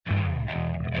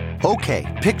Okay,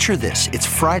 picture this. It's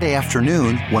Friday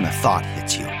afternoon when a thought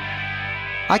hits you.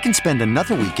 I can spend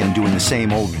another weekend doing the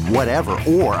same old whatever,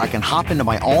 or I can hop into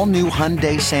my all-new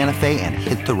Hyundai Santa Fe and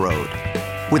hit the road.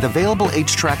 With available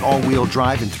H-Track all-wheel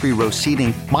drive and 3-row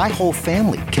seating, my whole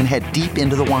family can head deep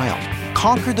into the wild.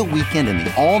 Conquer the weekend in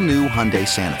the all-new Hyundai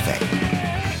Santa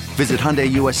Fe. Visit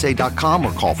HyundaiUSA.com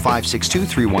or call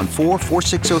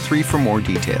 562-314-4603 for more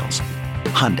details.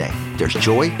 Hyundai, there's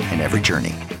joy in every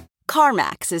journey.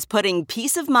 CarMax is putting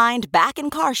peace of mind back in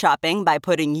car shopping by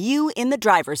putting you in the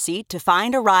driver's seat to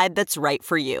find a ride that's right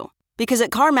for you. Because at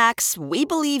CarMax, we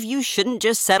believe you shouldn't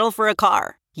just settle for a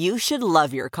car. You should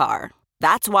love your car.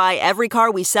 That's why every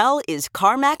car we sell is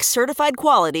CarMax certified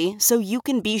quality, so you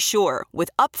can be sure with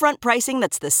upfront pricing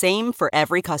that's the same for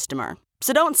every customer.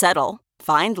 So don't settle.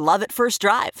 Find love at first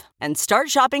drive and start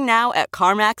shopping now at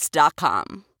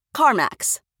CarMax.com.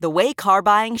 CarMax, the way car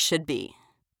buying should be.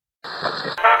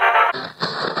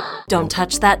 Don't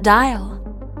touch that dial.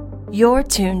 You're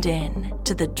tuned in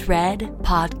to the Dread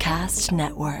Podcast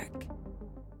Network.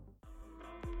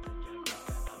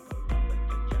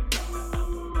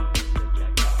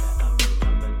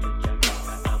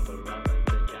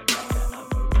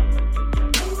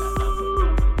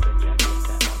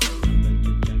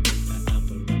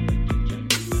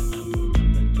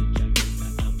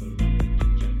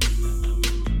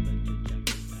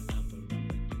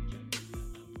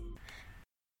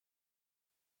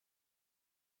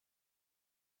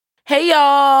 Hey,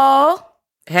 y'all.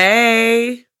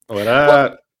 Hey. What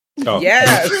up? Oh.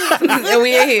 Yes. And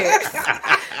we in here.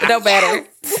 It don't matter.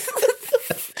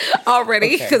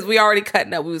 Already, because we already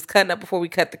cutting up. We was cutting up before we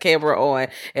cut the camera on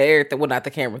and everything. Well, not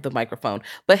the camera, the microphone.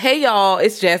 But hey, y'all.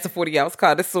 It's Jazz the 40 Ounce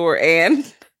Connoisseur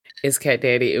and... It's Cat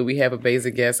Daddy, and we have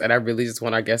amazing guests, and I really just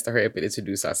want our guests to hurry up and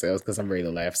introduce ourselves because I'm ready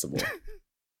to laugh some more.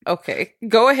 Okay.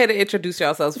 Go ahead and introduce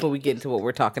yourselves before we get into what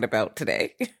we're talking about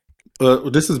today.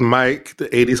 This is Mike, the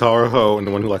 80s horror hoe, and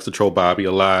the one who likes to troll Bobby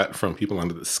a lot from People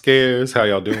Under the Scares. How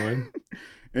y'all doing?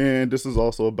 And this is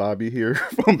also Bobby here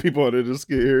from People Under the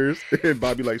Scares. And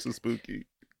Bobby likes the spooky.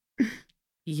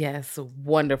 Yes,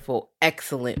 wonderful.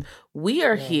 Excellent. We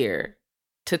are here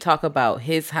to talk about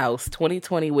His House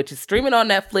 2020, which is streaming on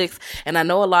Netflix. And I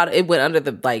know a lot of it went under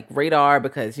the radar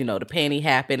because, you know, the panty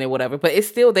happened and whatever, but it's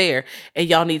still there and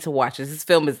y'all need to watch this. This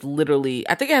film is literally,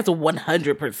 I think it has a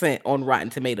 100% on Rotten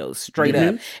Tomatoes straight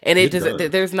up. And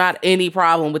there's not any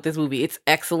problem with this movie. It's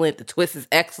excellent. The twist is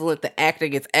excellent. The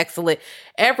acting is excellent.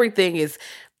 Everything is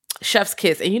chef's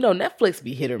kiss. And you know, Netflix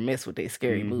be hit or miss with their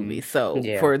scary movies. So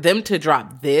for them to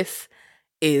drop this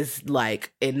is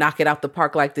and knock it out the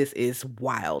park like this is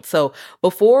wild. So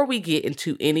before we get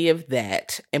into any of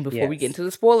that, and before we get into the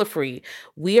spoiler free,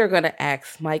 we are going to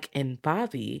ask Mike and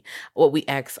Bobby what we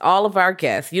ask all of our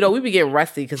guests. You know, we be getting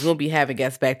rusty because we'll be having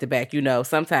guests back to back. You know,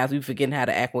 sometimes we forgetting how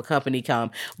to act when company come.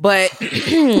 But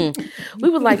we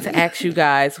would like to ask you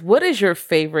guys, what is your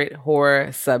favorite horror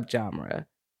subgenre?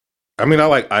 I mean, I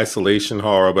like isolation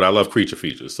horror, but I love creature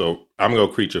features. So I'm going to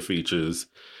go creature features.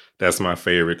 That's my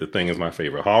favorite. The Thing is my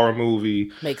favorite horror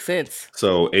movie. Makes sense.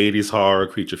 So 80s horror,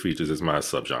 creature features is my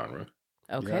subgenre.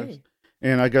 Okay. Yes.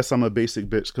 And I guess I'm a basic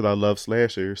bitch because I love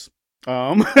slashers.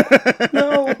 No.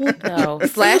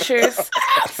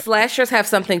 Slashers have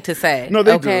something to say. No,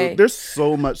 they do. They're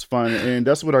so much fun. And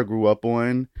that's what I grew up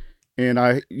on. And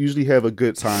I usually have a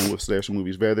good time with slasher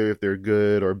movies, whether if they're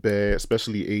good or bad,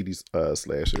 especially 80s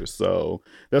slashers. So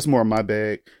that's more my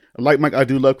bag. Like Mike, I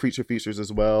do love creature features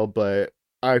as well, but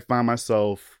I find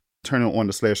myself turning on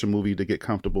the slasher movie to get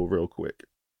comfortable real quick.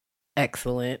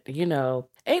 Excellent. You know,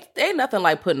 ain't nothing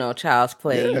like putting on Child's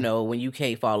Play, you know, when you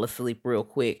can't fall asleep real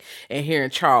quick and hearing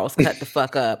Charles cut the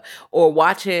fuck up, or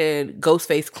watching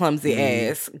Ghostface clumsy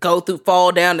ass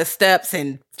fall down the steps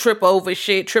and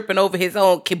tripping over his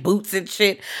own boots and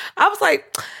shit. I was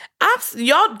like,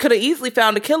 y'all could have easily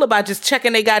found a killer by just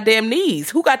checking their goddamn knees.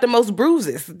 Who got the most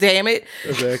bruises? Damn it.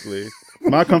 Exactly.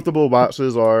 My comfortable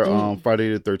watches are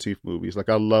Friday the 13th movies. Like,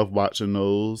 I love watching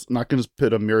those. And I can just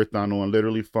put a marathon on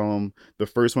literally from the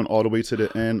first one all the way to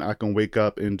the end. I can wake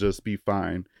up and just be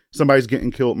fine. Somebody's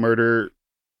getting killed, murdered.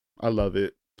 I love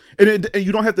it. And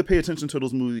you don't have to pay attention to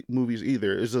those movies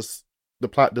either. It's just the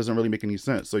plot doesn't really make any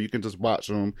sense. So you can just watch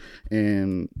them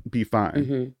and be fine.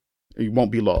 Mm-hmm. You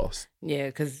won't be lost. Yeah,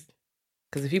 because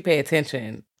if you pay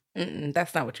attention,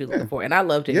 that's not what you're looking for. And I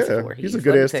love Jason Voorhees. He's a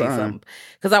good ass time.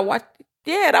 Because I watched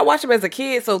him as a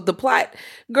kid, so the plot,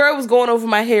 girl, was going over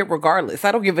my head regardless.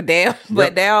 I don't give a damn.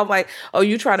 But now I'm like, oh,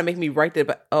 you trying to make me write that?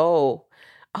 But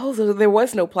Oh, so there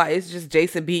was no plot. It's just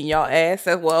Jason beating y'all ass.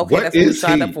 Well, okay, What that's what we is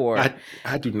signed he? up for.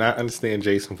 I do not understand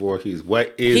Jason Voorhees.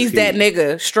 What is He's he? that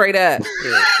nigga, straight up.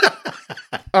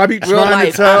 I be Real trying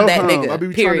life, to tell I'm that him. nigga, I be trying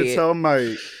to period. tell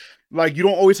Mike, like, you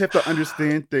don't always have to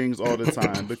understand things all the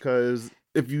time, because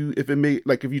if you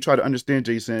try to understand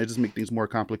Jason, it just make things more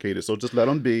complicated. So just let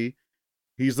him be.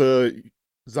 He's a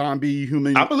zombie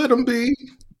human. I'm gonna let him be.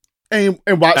 And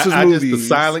watch his movies. Just the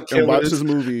silent killers. And watch his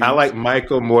movies. I like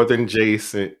Michael more than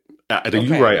Jason.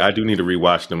 You're right. I do need to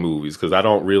rewatch the movies because I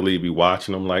don't really be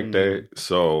watching them like that.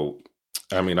 So,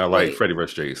 I mean, I like Freddy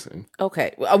vs. Jason.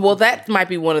 Okay. Well, that might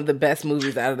be one of the best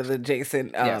movies out of the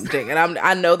Jason thing. And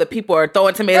I know that people are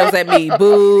throwing tomatoes at me.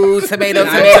 Boo, tomato.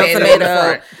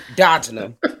 Dodging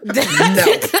them.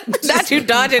 No. Not you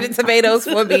dodging the tomatoes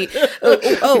for me.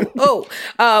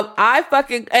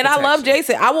 I love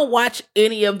Jason. I will watch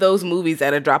any of those movies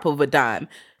at a drop of a dime.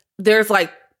 There's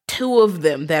like 2 of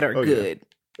them that are good. Yeah.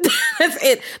 That's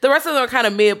it. The rest of them are kind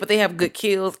of mid, but they have good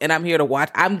kills, and I'm here to watch.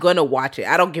 I'm gonna watch it.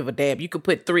 I don't give a damn. You could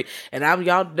put 3, and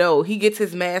y'all know he gets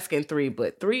his mask in 3,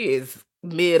 but 3 is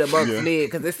mid amongst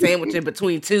mid because it's sandwiched in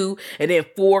between 2, and then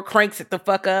 4 cranks it the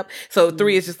fuck up. So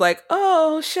 3 is just like,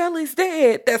 oh, Shelly's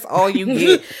dead. That's all you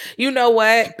get. You know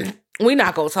what? We're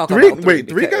not gonna talk about 3.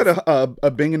 3 got a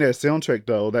banging ass soundtrack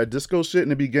though. That disco shit in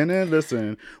the beginning.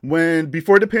 Listen,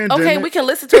 before the pandemic. Okay, we can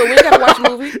listen to it. We gotta watch a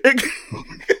movie.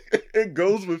 It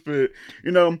goes with it.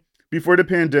 You know, before the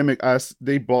pandemic,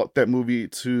 they bought that movie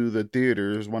to the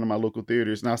theaters, one of my local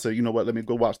theaters, and I said, you know what? Let me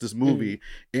go watch this movie,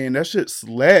 and that shit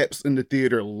slaps in the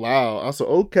theater loud. I said,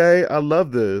 okay, I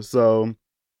love this. So,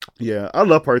 yeah, I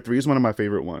love Part 3. It's one of my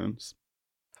favorite ones.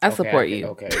 I support you.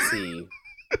 Okay, see.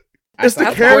 It's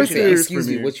the characters. Excuse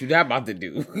me, what you're not about to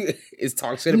do is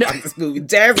talk shit about this movie.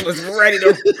 Jazz was ready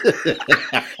to.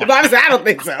 But I don't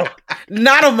think so.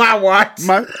 Not on my watch.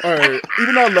 All right.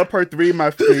 Even though I love Part 3, my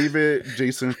favorite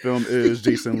Jason film is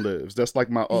Jason Lives. That's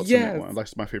like my ultimate one.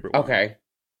 That's my favorite one. Okay.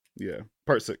 Yeah.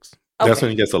 Part 6. That's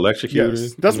when he gets electrocuted?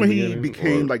 Yes. That's when he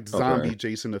became like zombie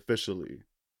Jason officially.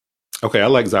 Okay, I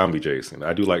like zombie Jason.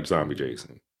 I do like zombie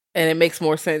Jason. And it makes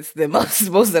more sense than most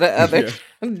of the other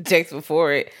Jakes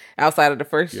before it, outside of the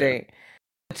first Jake.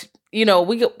 You know,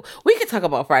 we could talk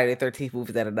about Friday the 13th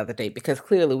movies at another date because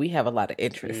clearly we have a lot of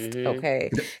interest.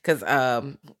 Okay, because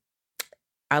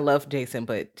I love Jason,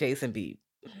 but Jason be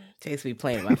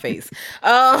playing in my face.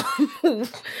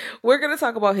 We're gonna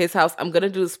talk about his house. I'm gonna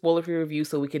do a spoiler-free review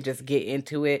so we can just get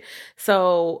into it.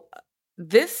 So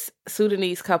this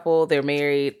Sudanese couple, they're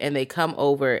married and they come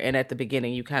over, and at the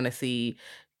beginning you kind of see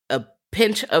a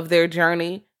pinch of their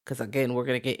journey because again we're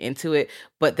going to get into it,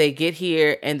 but they get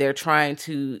here and they're trying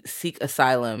to seek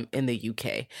asylum in the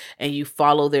UK, and you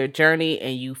follow their journey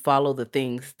and you follow the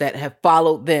things that have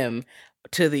followed them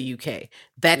to the UK.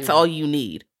 That's all you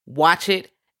need. Watch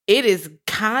it. It is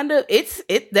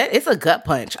it's a gut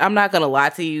punch. I'm not going to lie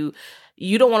to you.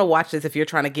 You don't want to watch this if you're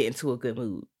trying to get into a good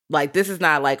mood. Like, this is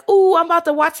not like, ooh, I'm about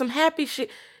to watch some happy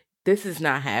shit. This is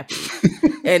not happy.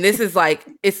 And this is like,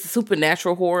 it's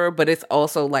supernatural horror, but it's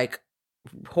also like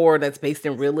horror that's based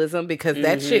in realism because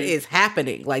that shit is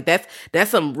happening. Like, that's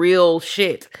some real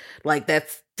shit. Like,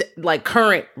 that's like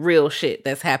current real shit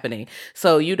that's happening.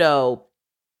 So, you know,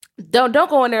 don't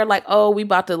go in there like, oh, we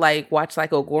about to like watch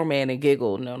Psycho Goreman and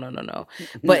giggle. No.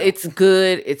 But it's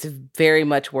good. It's very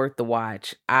much worth the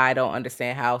watch. I don't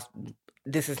understand how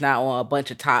this is not on a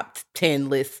bunch of top 10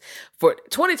 lists for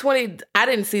 2020. I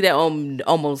didn't see that on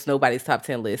almost nobody's top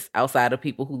 10 list outside of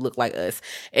people who look like us.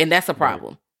 And that's a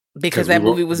problem because that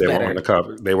movie was better.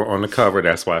 They were on the cover.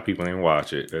 That's why people didn't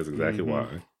watch it. That's exactly why.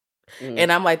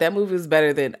 And I'm like, that movie was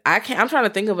better than I'm trying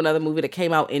to think of another movie that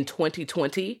came out in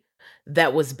 2020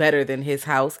 that was better than his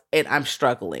house. And I'm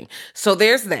struggling. So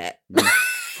there's that.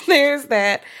 There's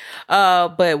that.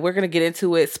 But we're going to get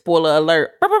into it. Spoiler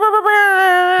alert.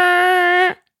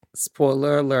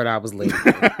 Spoiler alert, I was late.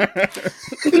 I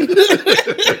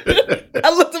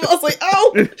looked at him, I was like,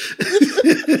 oh.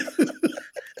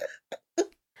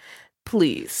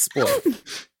 Please. Spoil.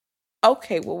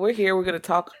 Okay, well, we're here. We're going to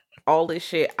talk all this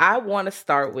shit. I want to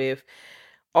start with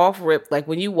off rip. Like,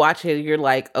 when you watch it, you're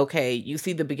like, okay, you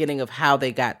see the beginning of how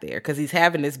they got there because he's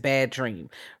having this bad dream,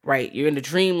 right? You're in the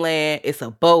dreamland. It's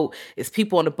a boat. It's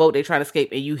people on the boat. They trying to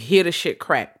escape and you hear the shit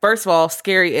crack. First of all,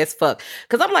 scary as fuck.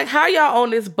 Because I'm like, how y'all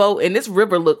on this boat and this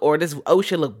river or this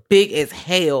ocean look big as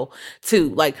hell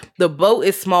too? Like, the boat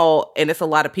is small and it's a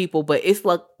lot of people, but it's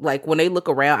like when they look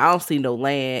around, I don't see no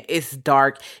land. It's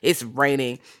dark. It's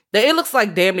raining. It looks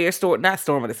like damn near not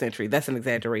Storm of the Century. That's an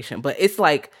exaggeration, but it's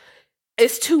like,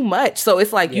 it's too much. So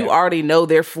it's like you already know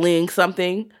they're fleeing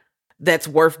something that's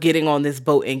worth getting on this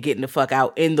boat and getting the fuck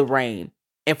out in the rain.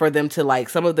 and for them to like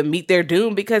some of them meet their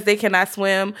doom because they cannot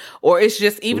swim, or it's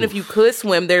just even if you could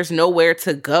swim, there's nowhere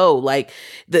to go. Like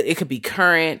it could be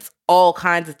currents, all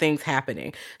kinds of things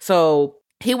happening. So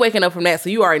he waking up from that, so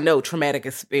you already know traumatic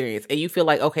experience, and you feel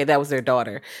like, okay, that was their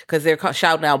daughter because they're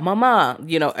shouting out mama,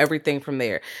 everything from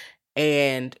there.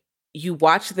 And you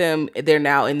watch them, they're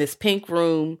now in this pink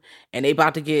room and they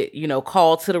about to get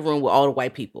called to the room with all the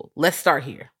white people. Let's start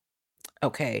here.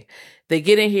 Okay. They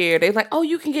get in here. They're like, oh,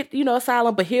 you can get,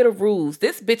 asylum, but here are the rules.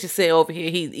 This bitch is sitting over here.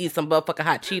 He's eating some motherfucking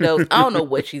hot Cheetos. I don't know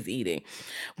what she's eating.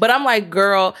 But I'm like,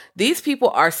 girl, these people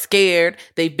are scared.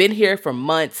 They've been here for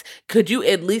months. Could you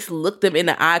at least look them in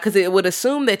the eye? Because it would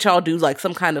assume that y'all do like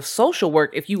some kind of social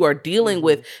work if you are dealing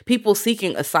with people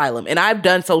seeking asylum. And I've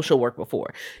done social work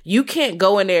before. You can't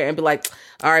go in there and be like,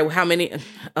 all right, well, how many?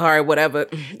 All right, whatever.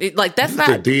 That's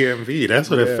not the DMV. That's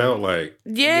what it felt like.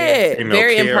 Yeah,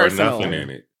 very impersonal. Nothing in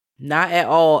it. Not at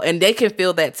all. And they can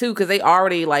feel that too, because they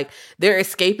already they're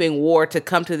escaping war to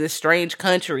come to this strange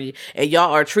country, and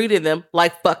y'all are treating them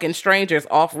like fucking strangers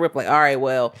off rip. Like, all right,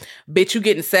 well, bitch, you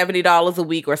getting $70 a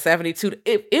week or $72.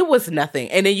 It was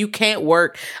nothing. And then you can't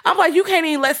work. I'm like, you can't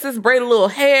even let sis braid a little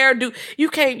hair.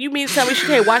 You mean to tell me she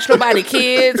can't watch nobody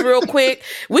kids real quick?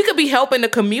 We could be helping the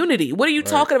community. What are you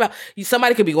talking about?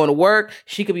 Somebody could be going to work.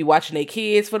 She could be watching their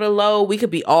kids for the low. We could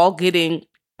be all getting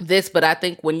this. But I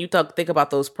think when you think about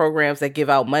those programs that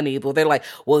give out money, well, they're like,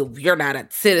 well, you're not a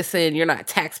citizen, you're not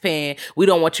taxpaying, we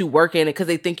don't want you working, because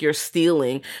they think you're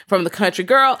stealing from the country.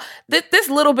 Girl, this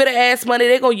little bit of ass money,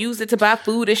 they're gonna use it to buy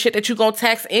food and shit that you're gonna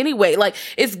tax anyway. Like,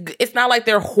 it's not like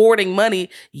they're hoarding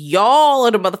money. Y'all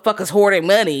are the motherfuckers hoarding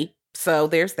money. So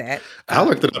there's that. I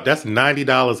looked it up. That's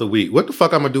 $90 a week. What the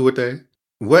fuck I'm gonna do with that?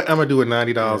 What I'm gonna do with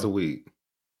 $90 a week?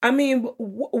 I mean,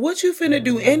 what you finna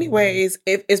do anyways,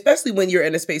 especially when you're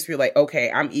in a space where you're like,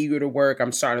 okay, I'm eager to work.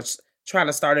 I'm trying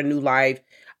to start a new life.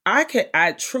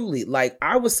 I truly,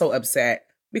 I was so upset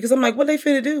because I'm like, what they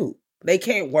finna do? They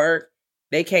can't work.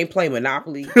 They can't play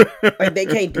Monopoly. They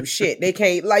can't do shit. They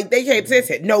can't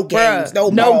sit. No games, no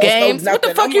balls, games. No what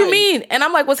the fuck you mean? And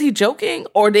I'm like, was he joking?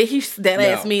 Or did he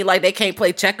ask me they can't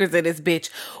play checkers in this bitch?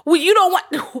 Well, you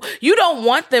don't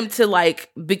want them to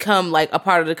become a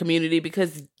part of the community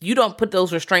because you don't put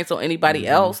those restraints on anybody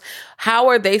else. How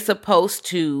are they supposed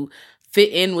to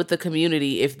fit in with the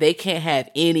community if they can't have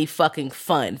any fucking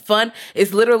fun? Fun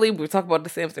is literally, we were talking about the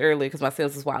Sims earlier because my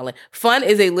Sims is wilding. Fun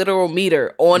is a literal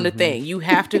meter on the thing. You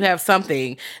have to have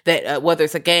something that, whether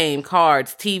it's a game,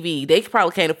 cards, TV, they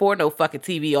probably can't afford no fucking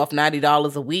TV off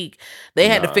 $90 a week. They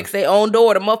had to fix their own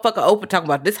door. The motherfucker open, talking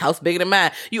about this house bigger than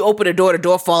mine. You open the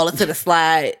door falling to the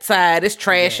side. It's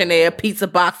trash in there, pizza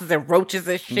boxes and roaches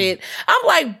and shit. I'm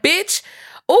like, bitch,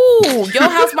 ooh, your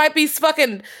house might be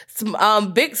fucking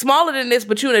smaller than this,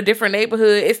 but you in a different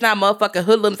neighborhood. It's not motherfucking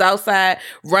hoodlums outside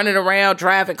running around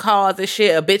driving cars and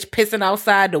shit. A bitch pissing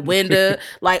outside the window,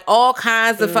 all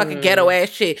kinds of fucking ghetto ass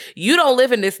shit. You don't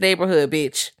live in this neighborhood,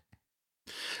 bitch.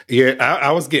 Yeah,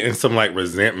 I was getting some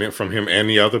resentment from him and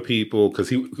the other people because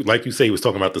he, like you say, he was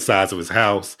talking about the size of his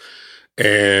house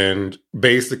and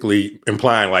basically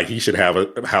implying he should have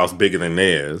a house bigger than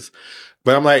theirs.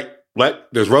 But I'm like,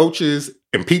 there's roaches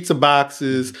and pizza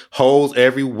boxes, holes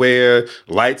everywhere,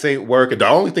 lights ain't working. The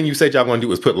only thing you said y'all gonna do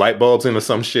is put light bulbs in or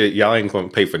some shit. Y'all ain't gonna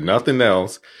pay for nothing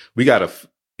else. We gotta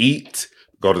eat,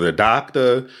 go to the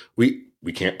doctor. We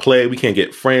can't play. We can't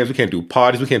get friends. We can't do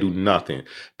parties. We can't do nothing.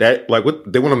 That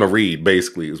what they want them to read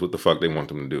basically is what the fuck they want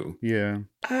them to do. Yeah.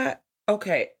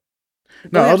 Okay.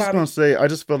 No, I was just gonna say, I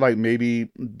just feel like maybe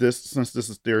since this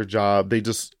is their job,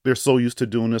 they're so used to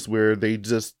doing this where they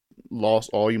just lost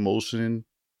all emotion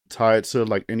tied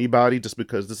to anybody, just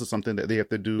because this is something that they have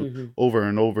to do over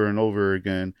and over and over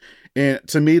again. And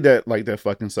to me, that that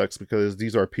fucking sucks, because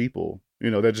these are people,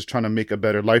 they're just trying to make a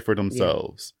better life for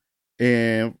themselves.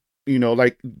 And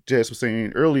like Jess was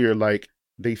saying earlier,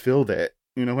 they feel that,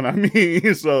 you know what I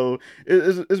mean? So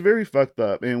it's very fucked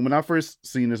up. And when I first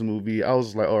seen this movie, I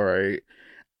was like, all right.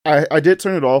 I did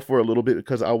turn it off for a little bit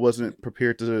because I wasn't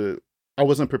prepared to, I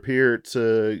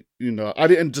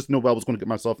didn't just know what I was going to get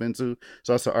myself into.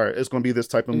 So I said, all right, it's going to be this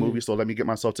type of movie. So let me get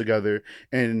myself together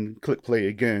and click play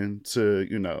again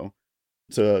to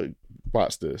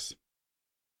watch this.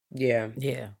 Yeah.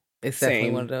 Yeah. It's definitely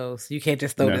one of those. You can't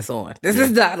just throw this on. This is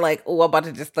not I'm about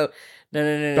to just throw.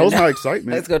 No. That was my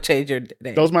excitement. Let's go change your day.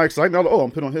 That was my excitement. I was like,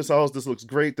 I'm putting on his house. This looks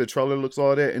great. The trailer looks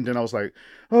all that. And then I was like,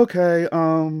 okay,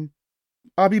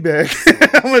 I'll be back.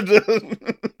 I'm gonna just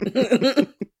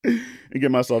and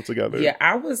get myself together. Yeah,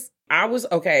 I was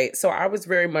okay. So I was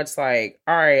very much all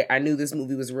right, I knew this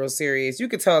movie was real serious. You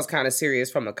could tell it's kind of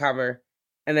serious from the cover.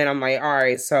 And then I'm like, all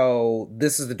right, so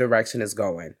this is the direction it's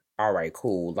going. all right,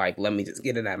 cool. Like, let me just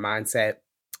get in that mindset.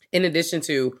 In addition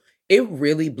to, it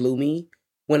really blew me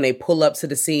when they pull up to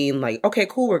the scene, like, okay,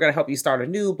 cool, we're going to help you start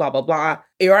anew, blah, blah, blah.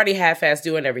 You already half-assed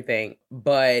doing everything.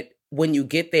 But when you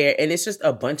get there, and it's just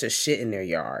a bunch of shit in their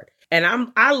yard.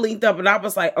 And I leaned up and I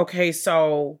was like, okay,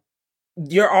 so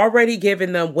you're already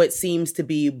giving them what seems to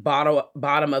be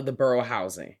bottom of the borough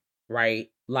housing, right?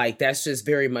 Like, that's just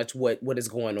very much what is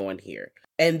going on here.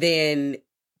 And then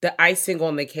the icing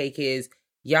on the cake is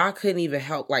y'all couldn't even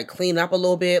help, like, clean up a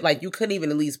little bit. Like, you couldn't even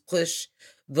at least push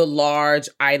the large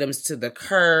items to the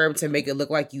curb to make it look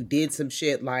like you did some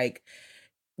shit. Like,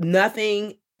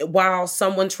 nothing while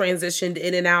someone transitioned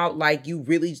in and out. Like, you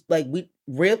really, like,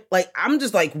 I'm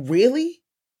just like, really?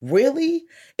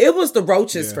 It was the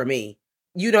roaches for me.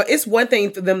 You know, it's one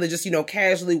thing for them to just, you know,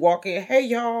 casually walk in. Hey,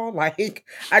 y'all, like,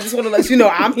 I just want to let you know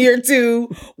I'm here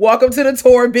too. Welcome to the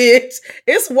tour, bitch.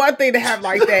 It's one thing to have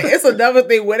like that. It's another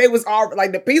thing when it was all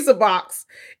like the pizza box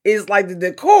is like the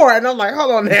decor. And I'm like,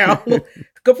 hold on now.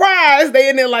 Surprise. They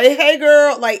in there like, hey,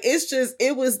 girl. Like,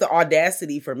 it was the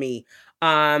audacity for me.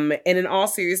 And in all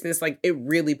seriousness, like, it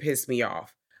really pissed me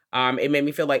off. It made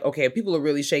me feel like, okay, if people are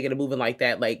really shaking and moving like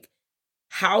that, like,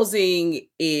 housing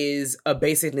is a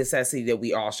basic necessity that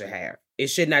we all should have. It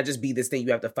should not just be this thing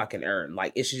you have to fucking earn.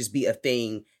 Like, it should just be a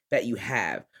thing that you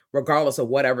have, regardless of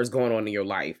whatever's going on in your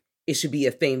life. It should be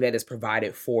a thing that is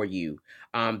provided for you.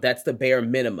 That's the bare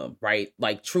minimum, right?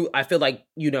 Like, true. I feel like,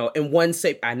 you know, in one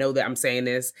shape, I know that I'm saying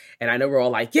this, and I know we're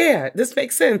all like, yeah, this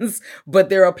makes sense. But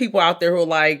there are people out there who are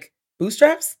like,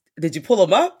 bootstraps? Did you pull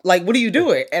them up? Like, what are you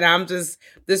doing? And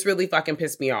this really fucking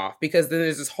pissed me off, because then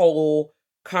there's this whole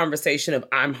conversation of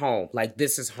I'm home, like,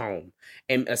 this is home,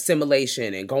 and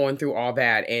assimilation and going through all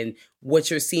that, and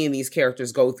what you're seeing these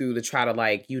characters go through to try to,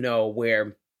 like, you know,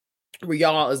 where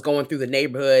y'all is going through the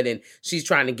neighborhood and she's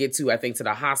trying to get to, I think, to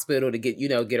the hospital to get, you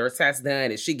know, get her test done,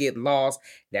 and she getting lost.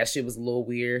 That shit was a little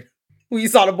weird. When you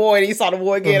saw the boy and you saw the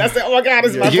boy again, I said, oh my God,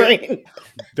 it's my brain.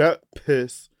 That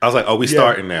piss. I was like, oh, we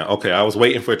starting now. Okay, I was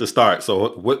waiting for it to start.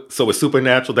 So it's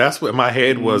supernatural. That's what my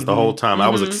head was the whole time. I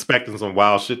was expecting some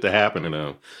wild shit to happen to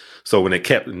them. So when it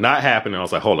kept not happening, I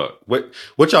was like, hold up.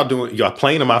 What y'all doing? Y'all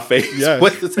playing in my face? Yes.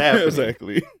 What is happening?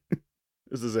 Exactly.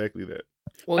 It's exactly that.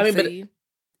 Well, I mean, but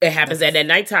it happens at that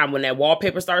nighttime when that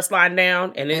wallpaper starts sliding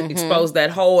down and it exposed that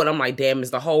hole. And I'm like, damn,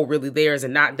 is the hole really there? Is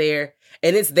it not there?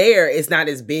 And it's there. It's not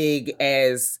as big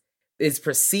as it's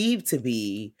perceived to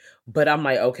be. But I'm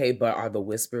like, okay, but are the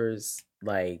whispers,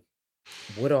 like,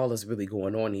 what all is really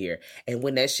going on here? And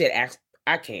when that shit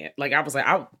I can't. Like, I was like,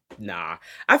 nah.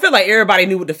 I feel like everybody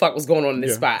knew what the fuck was going on in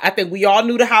this spot. I think we all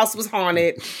knew the house was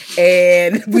haunted,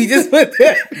 and we just went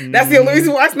there. That's the only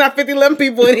reason why it's not 11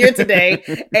 people in here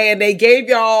today. And they gave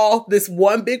y'all this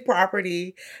one big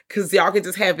property because y'all can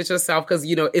just have it yourself, because,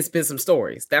 you know, it's been some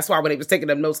stories. That's why when they was taking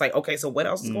them notes, like, okay, so what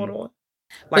else is going on?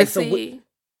 Like,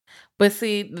 But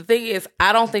see, the thing is,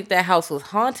 I don't think that house was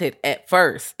haunted at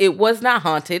first. It was not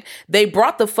haunted. They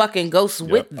brought the fucking ghosts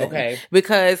with them. Okay.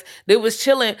 Because they was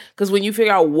chilling. Because when you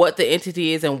figure out what the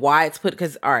entity is and why it's put,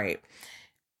 because, all right,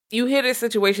 you hear this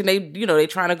situation, they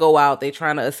trying to go out, they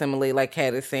trying to assimilate, like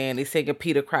Kat is saying, they singing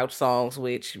Peter Crouch songs,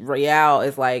 which Rial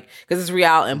is like, because it's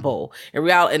Rial and Bo.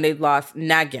 And they lost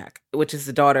Nagyak, which is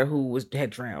the daughter who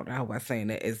had drowned. I hope I'm saying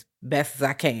that as best as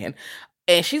I can.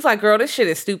 And she's like, girl, this shit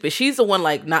is stupid. She's the one,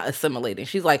 like, not assimilating.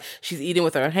 She's like, she's eating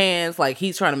with her hands. Like,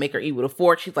 he's trying to make her eat with a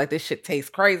fork. She's like, this shit tastes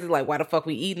crazy. Like, why the fuck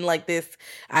we eating like this?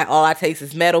 All I taste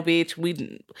is metal,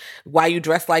 bitch. Why you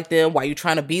dress like them? Why you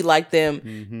trying to be like them?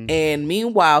 Mm-hmm. And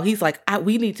meanwhile, he's like,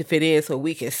 we need to fit in so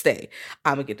we can stay.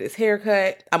 I'm going to get this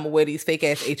haircut. I'm going to wear these fake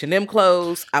ass H&M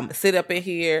clothes. I'm going to sit up in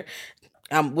here.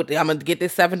 I'm going to get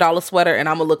this $7 sweater and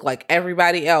I'm going to look like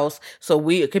everybody else so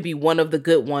it could be one of the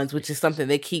good ones, which is something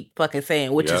they keep fucking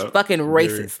saying, which is fucking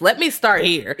racist. Let me start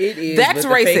here. It is. That's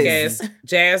racist. Fake ass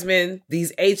Jasmine,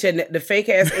 the fake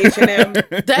ass H&M.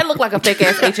 That looked like a fake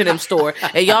ass H&M store,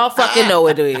 and y'all fucking know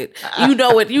it did. You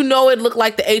know it looked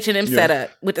like the H&M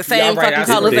setup with the same fucking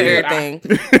colors and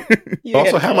everything.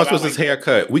 Also, how much was this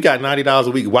haircut? We got $90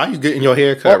 a week. Why are you getting your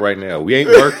haircut right now? We ain't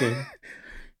working.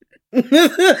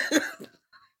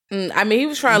 I mean, he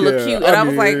was trying to look cute, and I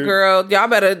was like, "Girl, y'all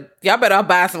better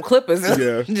buy some clippers,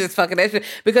 just fucking that shit."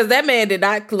 Because that man did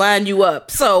not line you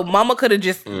up, so Mama could have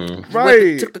just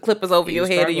took the clippers over your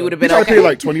head, and you would have been okay. Pay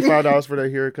like $25 for that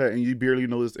haircut, and you barely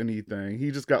noticed anything. He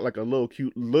just got like a little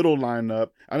cute little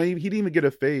lineup. I mean, he didn't even get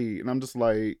a fade, and I'm just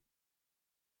like,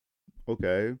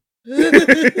 okay.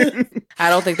 I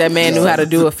don't think that man knew how to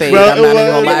do a fade. I'm not even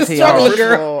gonna lie to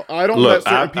y'all. I don't let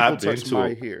certain people touch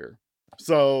my hair.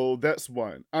 So that's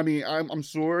one. I mean, I'm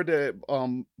sure that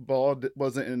Ball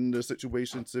wasn't in the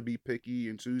situation to be picky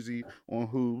and choosy on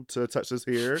who to touch his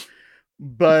hair.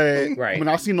 But Right. when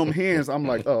I seen them hands, I'm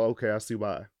like, oh, okay, I see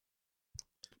why.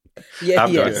 Yeah,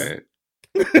 I've done yes. that.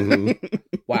 Mhm.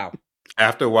 Wow.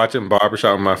 After watching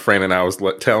Barbershop with my friend, and I was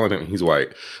telling him, he's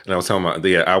white, and I was telling him,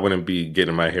 yeah, I wouldn't be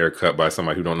getting my hair cut by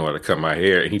somebody who don't know how to cut my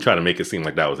hair, and he tried to make it seem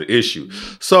like that was an issue.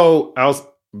 So I was,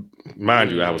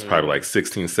 mind you, I was probably like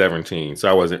 16, 17, so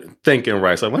I wasn't thinking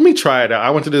right. So let me try it out.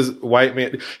 I went to this white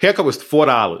man, haircut was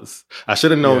 $4. I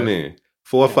should have known then.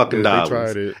 $4 They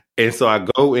tried it. And so I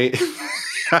go in,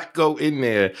 I go in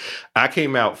there. I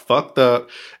came out fucked up,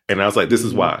 and I was like, "This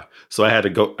is why." So I had to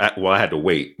go. I had to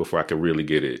wait before I could really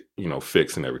get it,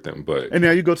 fixed and everything. But And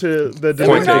now you go to the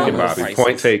point Dominican. taken, Bobby.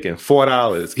 Point taken.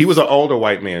 $4. He was an older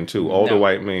white man too. Older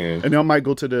white man. And now I might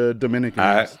go to the Dominican.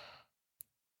 I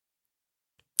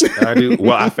do.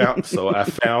 Well, I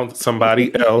found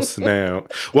somebody else now.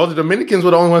 Well, the Dominicans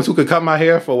were the only ones who could cut my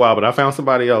hair for a while, but I found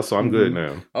somebody else, so I'm good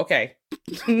now. Okay.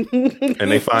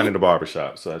 And they find in the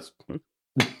barbershop, so that's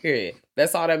period.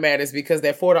 That's all that matters, because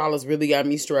that $4 really got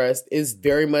me stressed. It's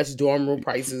very much dorm room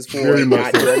prices for Very much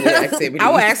not dorm room activity.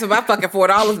 I would ask for my fucking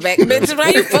 $4 back, bitch. Why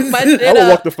you fuck my shit I would up?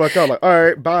 walk the fuck out like, all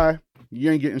right, bye.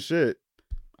 You ain't getting shit.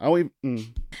 I won't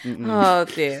even. Oh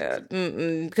yeah,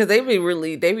 because they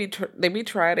be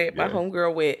trying it. My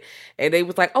homegirl went, and they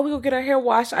was like, "Oh, we gonna get our hair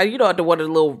washed." At the one of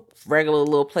the little regular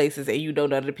little places, and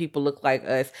none of the people look like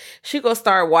us. She gonna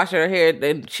start washing her hair,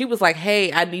 and she was like,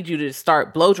 "Hey, I need you to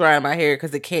start blow drying my hair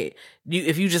because it can't.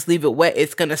 If you just leave it wet,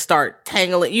 it's gonna start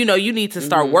tangling. You need to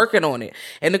start working on it."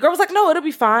 And the girl was like, "No, it'll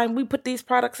be fine. We put these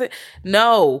products in."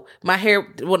 No, my hair.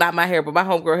 Well, not my hair, but my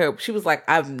homegirl hair. She was like,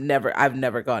 I've never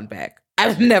gone back.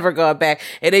 I've never gone back.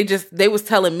 And they was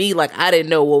telling me like I didn't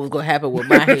know what was going to happen with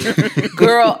my hair.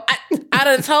 Girl, I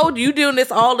done told you doing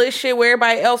all this shit where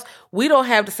everybody else, we don't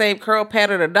have the same curl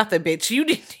pattern or nothing, bitch.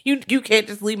 You can't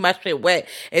just leave my shit wet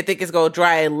and think it's going to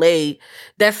dry and lay.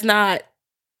 That's not,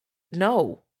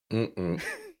 no. Mm-mm.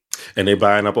 And they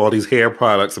buying up all these hair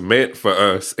products meant for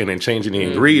us and then changing the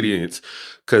ingredients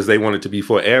because they want it to be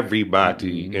for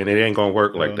everybody. And it ain't going to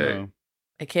work like that.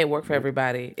 It can't work for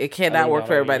everybody. It cannot work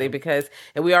for everybody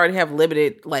and we already have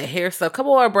limited like hair stuff. Come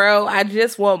on, bro. I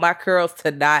just want my curls to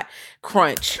not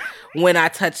crunch when I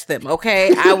touch them.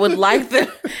 Okay. I would like them.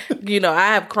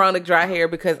 I have chronic dry hair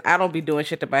because I don't be doing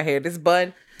shit to my hair.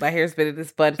 My hair's been in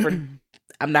this bun for,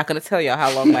 I'm not going to tell y'all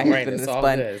how long my hair's been in this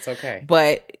bun. Good. It's okay.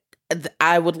 But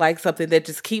I would like something that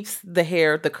just keeps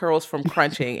the curls from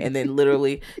crunching and then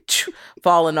literally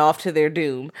falling off to their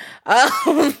doom.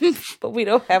 But we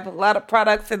don't have a lot of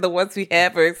products, and the ones we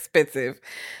have are expensive.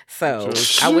 So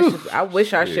I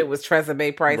wish our shit was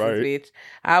Tresemme prices, bitch.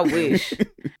 I wish.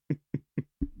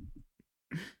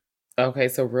 Okay,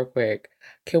 so real quick,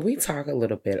 can we talk a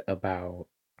little bit about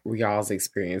y'all's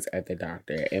experience at the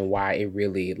doctor and why it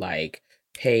really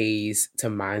pays to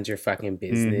mind your fucking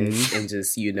business and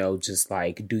just, just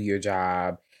do your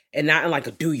job, and not in a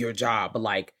do your job,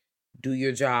 but do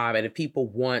your job. And if people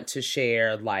want to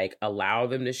share, allow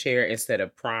them to share instead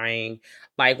of prying.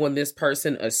 When this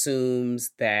person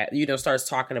assumes that, starts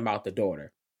talking about the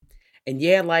daughter. And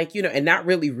and not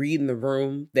really reading the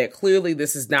room, that clearly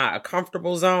this is not a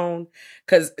comfortable zone.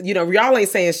 Cause, y'all ain't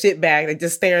saying shit back. They're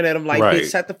just staring at them like,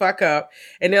 bitch, shut the fuck up.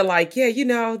 And they're like, yeah,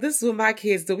 this is what my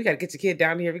kids do. We got to get your kid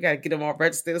down here. We got to get them all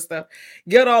registered and stuff.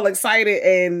 Get all excited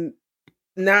and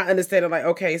not understanding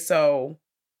okay, so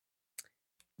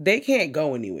they can't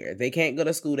go anywhere. They can't go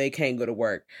to school. They can't go to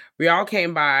work. Rial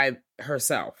came by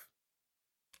herself.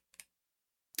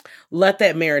 Let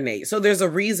that marinate. So there's a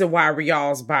reason why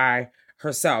Rial's by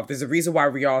herself. There's a reason why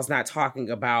Rial's not talking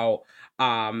about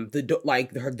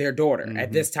their daughter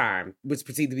at this time, which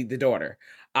perceived to be the daughter.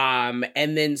 And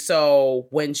then so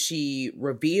when she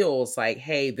reveals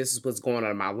hey, this is what's going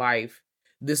on in my life.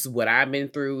 This is what I've been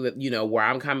through. Where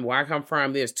I come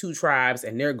from. There's two tribes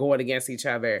and they're going against each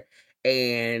other.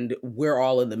 And we're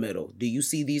all in the middle. Do you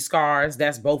see these scars?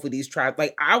 That's both of these tribes.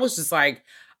 I was just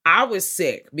I was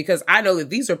sick because I know that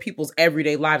these are people's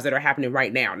everyday lives that are happening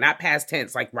right now, not past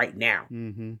tense, right now,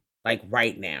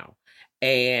 right now.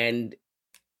 And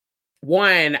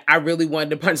one, I really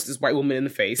wanted to punch this white woman in the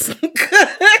face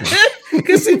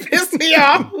because she pissed me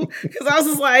off. Because I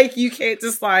was just you can't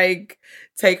just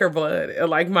take her blood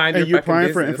and mind your fucking business. And you're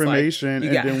crying for information,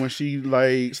 and then when she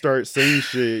starts saying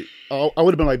shit, I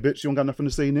would have been like, bitch, you don't got nothing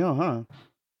to say now, huh?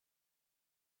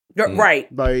 Right.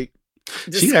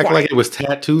 She acted like it was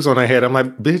tattoos on her head. I'm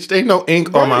like, bitch, there ain't no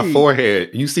ink on my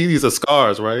forehead. You see these are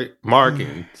scars, right?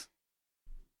 Markings.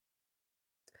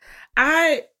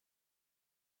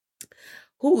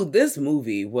 This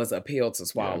movie was a pill to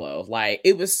swallow. Yeah. Like,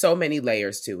 it was so many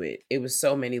layers to it. It was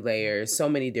so many layers, so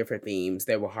many different themes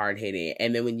that were hard hitting.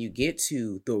 And then when you get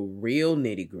to the real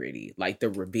nitty gritty, like the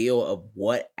reveal of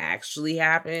what actually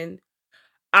happened,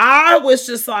 I was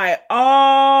just like,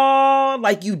 oh,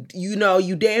 like you know,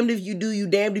 you damned if you do, you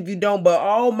damned if you don't. But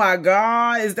oh my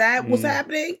God, is that what's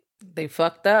happening? They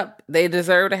fucked up. They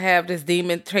deserve to have this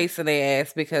demon chasing their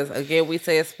ass because, again, we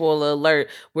said spoiler alert,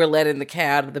 we're letting the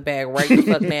cat out of the bag right the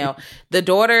fuck now. The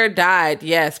daughter died,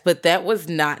 yes, but that was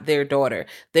not their daughter.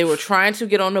 They were trying to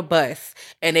get on the bus,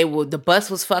 and the bus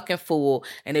was fucking full,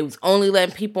 and it was only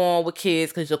letting people on with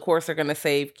kids because, of course, they're going to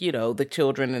save, the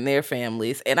children and their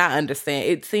families. And I understand.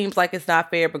 It seems like it's not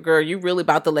fair, but girl, you really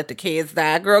about to let the kids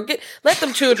die. Girl, let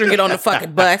them children get on the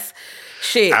fucking bus.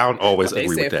 Shit. I don't always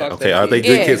agree with that. Okay, are they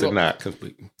good kids or not?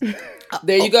 Completely.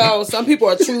 There you go. Some people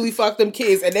are truly fuck them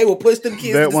kids, and they will push them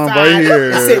kids to the side right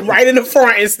here. and sit right in the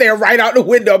front and stare right out the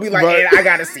window. Be like, hey, I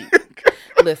gotta see.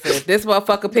 Listen, this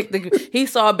motherfucker he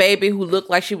saw a baby who looked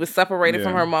like she was separated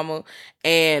from her mama,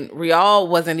 and Rial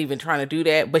wasn't even trying to do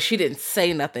that, but she didn't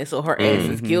say nothing, so her ass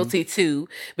is guilty too,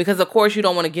 because of course you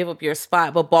don't want to give up your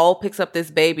spot, but Ball picks up this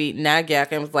baby, Nagyak,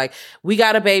 and was like, we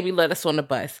got a baby, let us on the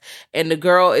bus, and the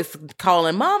girl is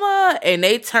calling mama, and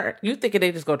they turn, you thinking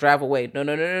they just gonna drive away,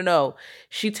 no,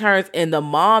 she turns, and the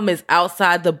mom is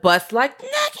outside the bus like,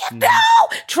 Nagyak,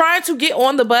 no, trying to get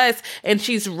on the bus, and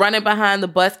she's running behind the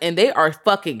bus, and they are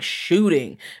fucking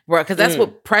shooting, bro, because that's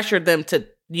what pressured them to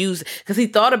use, because he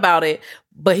thought about it,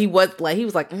 but he was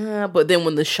like, but then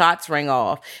when the shots rang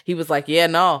off, he was like, yeah,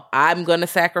 no, I'm gonna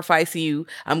sacrifice you,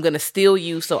 I'm gonna steal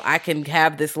you so I can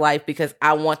have this life because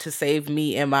I want to save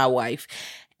me and my wife.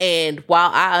 And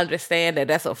while I understand that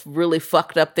that's a really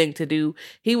fucked up thing to do,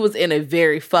 he was in a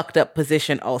very fucked up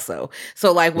position also.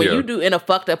 So like when you do in a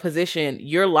fucked up position,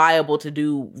 you're liable to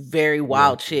do very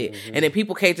wild shit. And then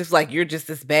people can't just like, you're just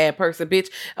this bad person, bitch.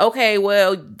 Okay,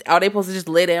 well, are they supposed to just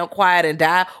lay down quiet and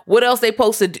die? What else they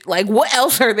supposed to do? Like, what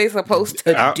else are they supposed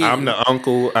to do? I'm the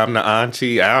uncle. I'm the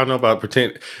auntie. I don't know about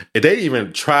pretend. They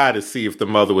even try to see if the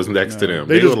mother was next to them.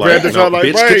 They just were grabbed the child like,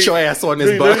 bitch, right. Get your ass on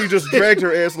this bus. They just dragged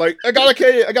her ass like, I got a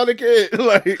kid.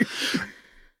 Like,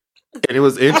 and it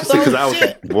was interesting because I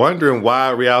was wondering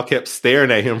why Rial kept staring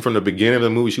at him from the beginning of the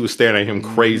movie. She was staring at him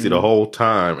crazy the whole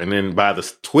time. And then by the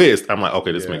twist, I'm like,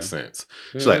 okay, this makes sense.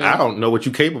 She's like, I don't know what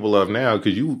you're capable of now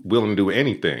because you willing to do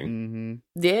anything.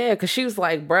 Yeah, because she was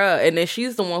like, bruh. And then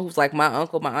she's the one who's like, my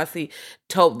uncle, my auntie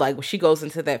told, like, she goes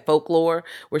into that folklore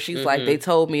where she's like, they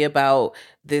told me about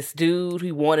this dude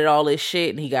who wanted all this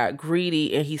shit and he got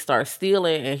greedy and he started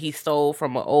stealing and he stole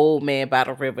from an old man by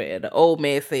the river. And the old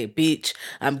man said, bitch,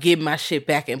 I'm getting my shit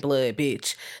back in blood,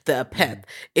 bitch. The pet.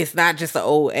 It's not just an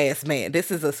old ass man. This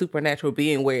is a supernatural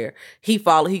being where he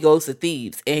goes to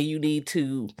thieves and you need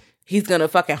to... He's gonna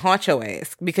fucking haunt your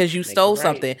ass because you stole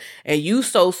something and you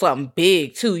stole something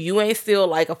big too. You ain't steal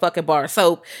like a fucking bar of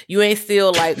soap. You ain't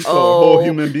steal like whole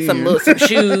human being. some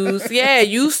shoes. Yeah,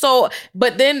 you stole,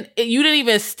 but then you didn't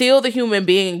even steal the human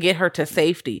being and get her to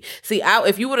safety. See,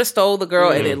 if you would have stole the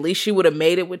girl and at least she would have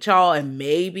made it with y'all, and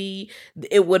maybe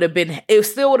it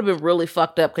still would have been really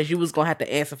fucked up because you was gonna have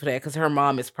to answer for that because her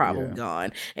mom is probably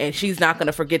gone and she's not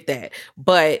gonna forget that.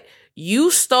 But you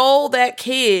stole that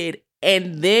kid.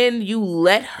 And then you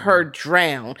let her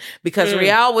drown because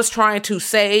Rial was trying to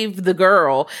save the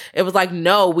girl. It was like,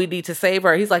 no, we need to save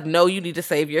her. He's like, no, you need to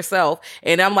save yourself.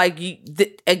 And I'm like,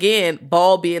 again,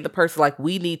 Ball being the person like,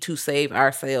 we need to save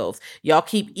ourselves. Y'all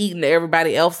keep eating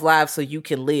everybody else's lives so you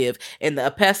can live. And the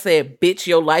Apes said, bitch,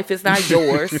 your life is not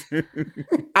yours.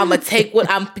 I'm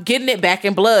getting it back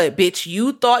in blood, bitch.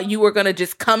 You thought you were going to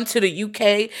just come to the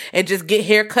UK and just get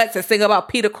haircuts and sing about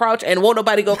Peter Crouch and won't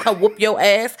nobody go come whoop your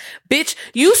ass? Bitch,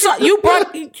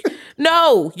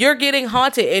 no, you're getting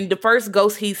haunted. And the first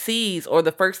ghost he sees, or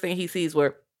the first thing he sees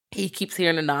where he keeps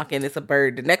hearing a knock and it's a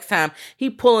bird. The next time he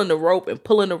pulling the rope.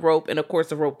 And of course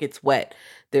the rope gets wet.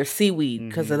 There's seaweed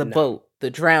because of the boat, the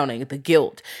drowning, the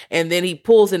guilt. And then he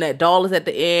pulls and that doll is at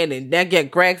the end and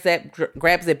that grabs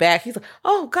it back. He's like,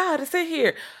 oh God, it's in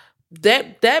here.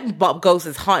 That ghost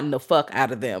is haunting the fuck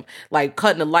out of them. Like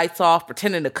cutting the lights off,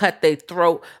 pretending to cut their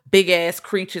throat, big ass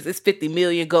creatures. It's 50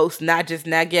 million ghosts, not just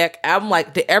Nagyak. I'm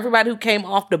like, did everybody who came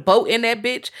off the boat in that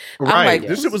bitch? Right. I'm like,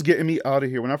 this shit was getting me out of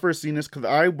here when I first seen this because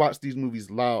I watched these movies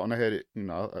loud and I had it,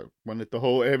 I wanted the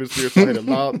whole atmosphere, so I had it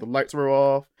loud. The lights were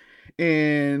off.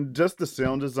 And just the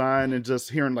sound design and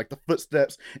just hearing like the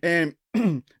footsteps. And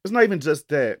it's not even just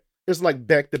that. It's like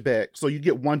back to back. So you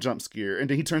get one jump scare and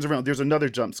then he turns around. There's another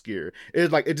jump scare.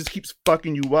 It's like, it just keeps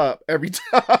fucking you up every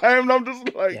time. And I'm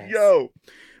just like, yo.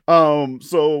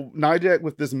 So Nijak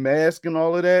with this mask and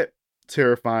all of that,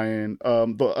 terrifying.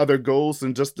 The other ghosts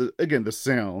and just the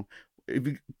sound. If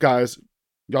you guys,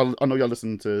 y'all, I know y'all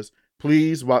listening to this.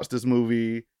 Please watch this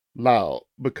movie loud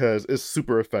because it's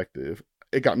super effective.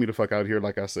 It got me the fuck out of here,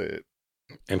 like I said.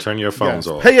 And turn your phones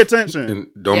off. Pay attention. And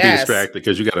don't be distracted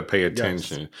because you got to pay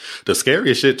attention. The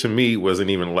scariest shit to me wasn't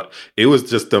even like, it was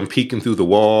just them peeking through the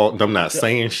wall, them not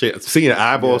saying shit, seeing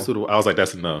eyeballs through the wall. I was like,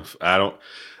 that's enough.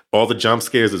 All the jump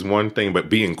scares is one thing, but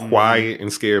being quiet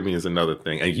and scared me is another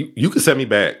thing. And you can send me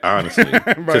back, honestly.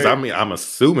 Because I'm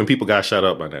assuming people got shut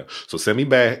up by now. So send me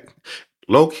back.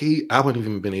 Low key, I wouldn't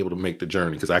even been able to make the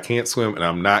journey because I can't swim and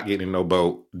I'm not getting in no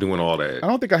boat doing all that. I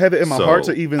don't think I have it in my heart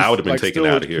to even. I would have been taken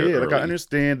out of here. Like I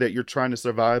understand that you're trying to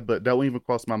survive, but that wouldn't even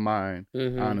cross my mind.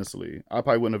 Honestly, I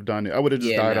probably wouldn't have done it. I would have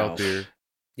just died out there.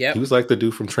 Yep. He was like the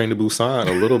dude from Train to Busan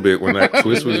a little bit when that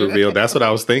twist was revealed. That's what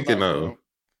I was thinking of.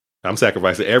 I'm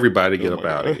sacrificing everybody to get up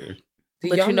out of here.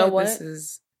 But you know what? This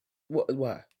is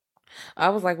what? I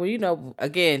was like, well,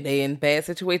 again, they in bad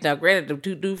situations. Now, granted, the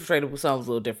two dudes from Train to Busan was a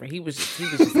little different. He was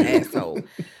just an asshole.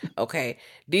 Okay,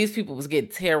 these people was getting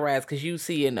terrorized because you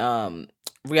see in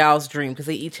Rial's dream, because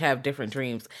they each have different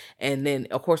dreams, and then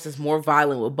of course it's more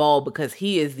violent with Ball because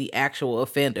he is the actual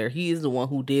offender. He is the one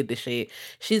who did the shit.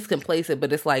 She's complacent,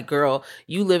 but it's like, girl,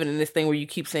 you living in this thing where you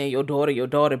keep saying your daughter,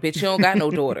 bitch. You don't got no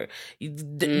daughter.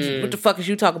 What the fuck is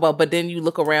you talking about? But then you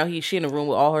look around, she in a room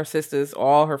with all her sisters,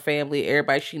 all her family,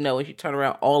 everybody she know, and she turn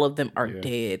around, all of them are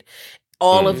dead.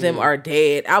 All of them are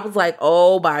dead. I was like,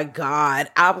 oh my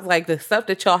God. I was like, the stuff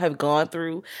that y'all have gone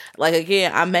through. Like,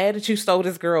 again, I'm mad that you stole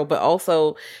this girl, but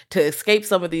also to escape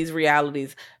some of these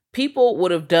realities, people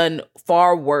would have done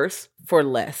far worse for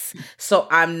less. So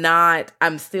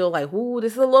I'm still like, ooh,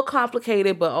 this is a little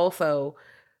complicated, but also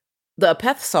the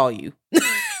Apeth saw you.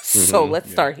 So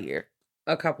let's start here.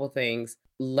 A couple things.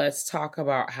 Let's talk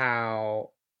about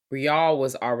how Rial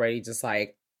was already just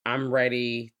like, I'm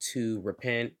ready to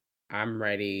repent. I'm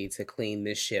ready to clean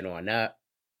this shit on up.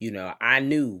 You know, I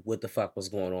knew what the fuck was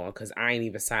going on because I ain't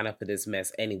even signed up for this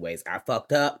mess anyways. I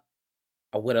fucked up.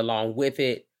 I went along with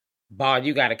it. Ball,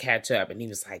 you got to catch up. And he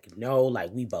was like, no,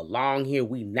 like, we belong here.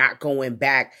 We not going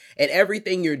back. And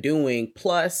everything you're doing,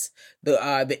 plus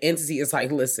the entity is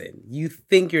like, listen, you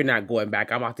think you're not going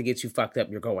back. I'm about to get you fucked up.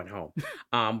 You're going home.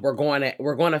 We're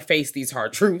going to face these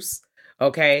hard truths.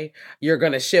 Okay, you're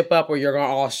gonna ship up or you're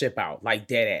gonna all ship out, like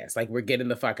dead ass. Like, we're getting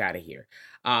the fuck out of here.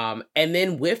 And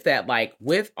then with that, like,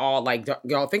 with all, like,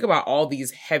 y'all think about all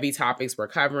these heavy topics we're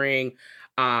covering,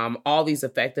 all these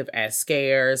effective as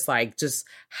scares, like, just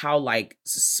how, like,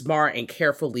 smart and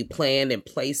carefully planned and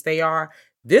placed they are.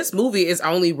 This movie is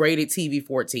only rated TV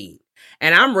 14.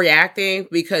 And I'm reacting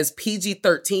because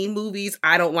PG-13 movies,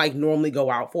 I don't like normally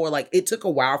go out for. Like, it took a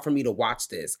while for me to watch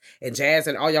this. And Jazz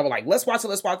and all y'all were like, let's watch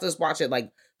it.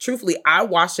 Like, truthfully, I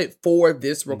watched it for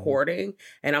this recording.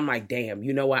 And I'm like, damn,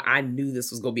 you know what? I knew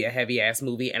this was going to be a heavy ass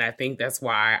movie. And I think that's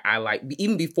why I like,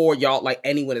 even before y'all, like,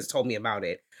 anyone has told me about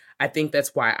it, I think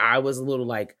that's why I was a little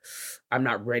like, I'm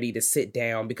not ready to sit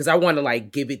down because I want to,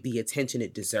 like, give it the attention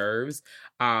it deserves.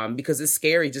 Because it's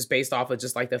scary just based off of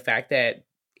just, like, the fact that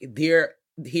here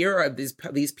are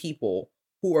these people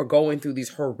who are going through these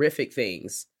horrific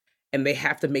things and they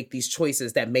have to make these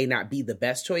choices that may not be the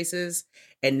best choices.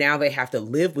 And now they have to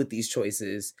live with these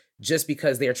choices just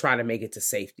because they're trying to make it to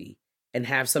safety and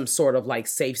have some sort of, like,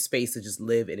 safe space to just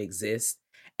live and exist.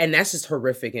 And that's just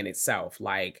horrific in itself.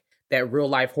 Like, that real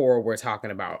life horror we're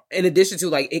talking about. In addition to,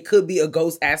 like, it could be a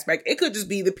ghost aspect. It could just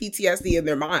be the PTSD in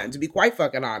their mind, to be quite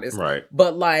fucking honest. Right.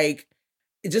 But, like,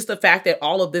 just the fact that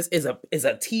all of this is a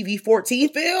TV 14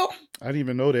 film. I didn't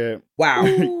even know that. Wow.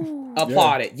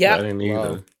 Applauded. Yep. I didn't either.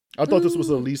 Wow. I thought this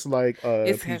was at least like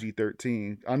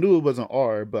PG-13. I knew it wasn't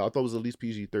R, but I thought it was at least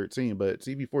PG-13. But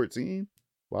TV 14?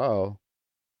 Wow.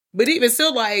 But even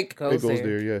still, like, It goes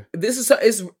there, yeah. This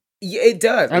is it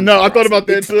does. I know. I thought about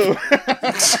that too.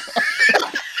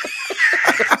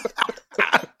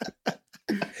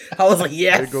 I was like,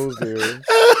 yes. It goes there.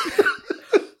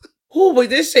 Ooh, but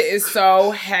this shit is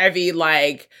so heavy.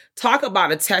 Like, talk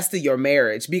about a test of your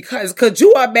marriage. Because could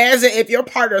you imagine if your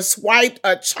partner swiped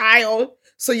a child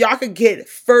so y'all could get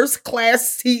first class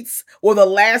seats or the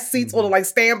last seats or the, like,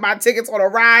 standby tickets on a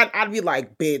ride? I'd be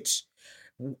like, bitch,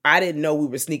 I didn't know we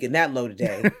were sneaking that low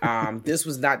today. This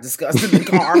was not discussed in the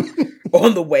car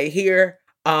on the way here.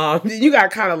 You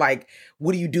got kind of like,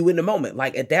 what do you do in the moment?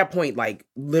 Like, at that point, like,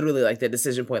 literally, like, the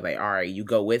decision point, like, all right, you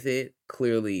go with it.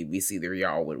 Clearly, we see that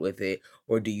y'all went with it.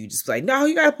 Or do you just like, no,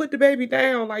 you got to put the baby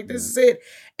down. Like, this is it.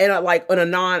 And like, on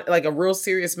a real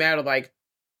serious matter, like,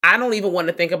 I don't even want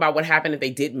to think about what happened if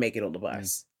they didn't make it on the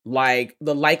bus. Like,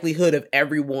 the likelihood of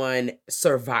everyone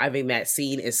surviving that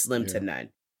scene is slim to none.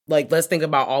 Like, let's think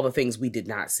about all the things we did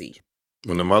not see.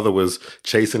 When the mother was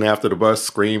chasing after the bus,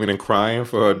 screaming and crying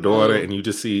for her daughter, and you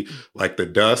just see like the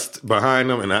dust behind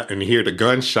them, and you hear the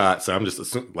gunshots. I'm just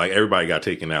assuming, like, everybody got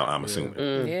taken out. I'm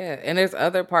assuming. Yeah, and there's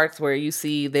other parts where you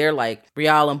see they're like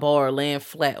Rial and Bo are laying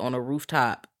flat on a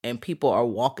rooftop, and people are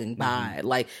walking by,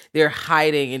 like they're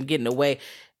hiding and getting away.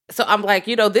 So I'm like,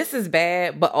 this is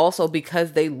bad, but also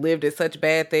because they lived in such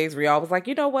bad things, Rial was like,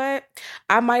 you know what?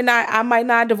 I might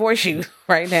not divorce you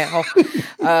right now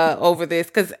over this.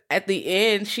 Because at the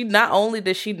end, not only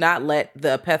did she not let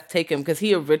the Apeth take him, because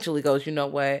he eventually goes, you know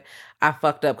what? I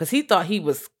fucked up. Because he thought he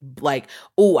was like,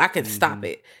 oh, I can stop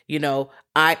it.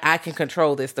 I can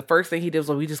control this. The first thing he did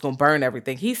was, we just gonna burn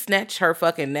everything. He snatched her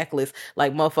fucking necklace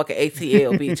like motherfucking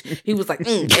ATL, bitch. He was like,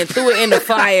 and threw it in the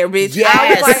fire, bitch. Yes.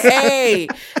 I was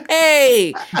like,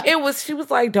 hey. She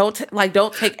was like,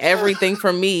 don't take everything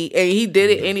from me. And he did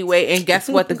it anyway. And guess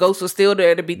what? The ghost was still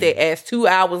there to beat their ass 2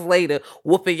 hours later,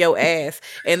 whooping your ass.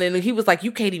 And then he was like,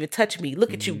 you can't even touch me.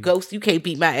 Look at you, ghost. You can't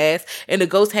beat my ass. And the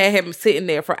ghost had him sitting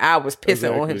there for hours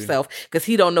pissing on himself because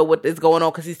he don't know what is going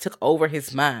on because he took over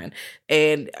his mind.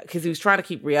 And because he was trying to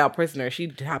keep Rial prisoner,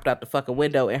 she hopped out the fucking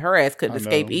window, and her ass couldn't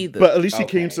escape either. But at least she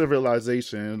came to the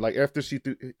realization. Like after he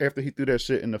threw that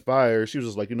shit in the fire, she was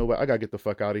just like, you know what? I gotta get the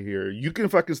fuck out of here. You can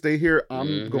fucking stay here.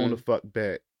 I'm going to fuck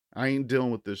back. I ain't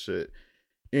dealing with this shit.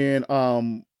 And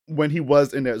when he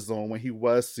was in that zone, when he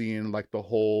was seeing like the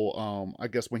whole, I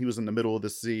guess when he was in the middle of the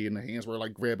sea and the hands were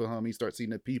like grabbing him, he starts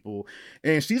seeing the people,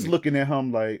 and she's looking at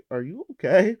him like, "Are you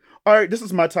okay? All right, this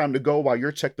is my time to go while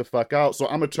you're checked the fuck out." So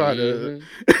I'm gonna try to.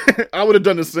 I would have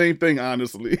done the same thing,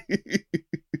 honestly.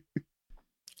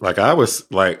 Like, I was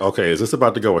like, okay, is this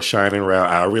about to go a shining route?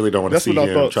 I really don't want to see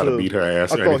him try to beat her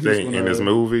ass or anything in this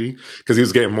movie, because he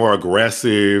was getting more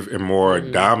aggressive and more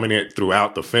dominant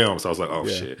throughout the film. So I was like, oh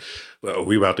shit, well,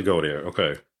 we about to go there,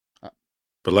 okay.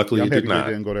 But luckily, he did not.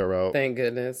 Didn't go that route. Thank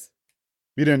goodness.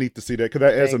 We didn't need to see that because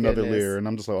that adds another layer, and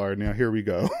I'm just like, all right, now here we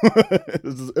go.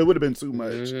 It would have been too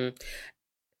much. And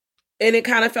it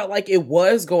kind of felt like it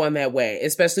was going that way,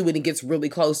 especially when he gets really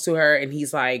close to her, and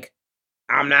he's like,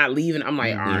 I'm not leaving. I'm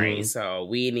like, all right, so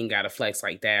we ain't even got to flex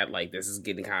like that. Like, this is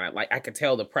getting kind of like, I could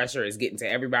tell the pressure is getting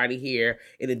to everybody here,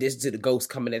 in addition to the ghost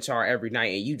coming at y'all every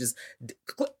night. And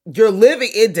you're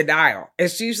living in denial.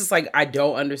 And she's just like, I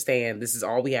don't understand. This is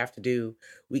all we have to do.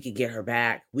 We can get her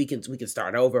back. We can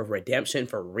start over. Redemption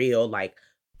for real. Like,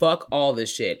 fuck all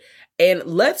this shit. And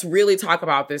let's really talk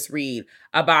about this read,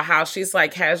 about how she's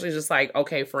like casually just like,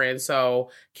 okay, friend,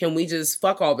 so can we just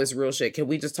fuck all this real shit? Can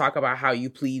we just talk about how you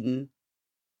pleading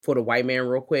for the white man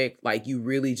real quick? Like, you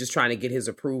really just trying to get his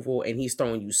approval, and he's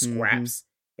throwing you scraps,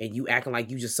 and you acting like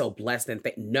you just so blessed and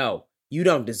no, you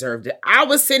don't deserve it. I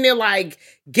was sitting there like,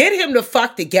 get him the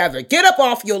fuck together. Get up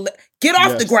off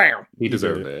the ground. He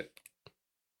deserved that.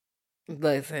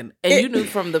 Listen, and you knew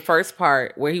from the first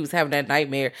part where he was having that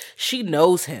nightmare, she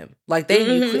knows him. Like,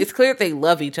 it's clear they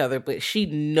love each other, but she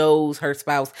knows her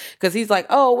spouse, because he's like,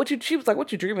 oh, she was like,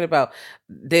 what you dreaming about?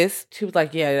 This? She was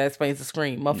like, yeah, that explains the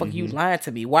scream. Motherfucker, you lying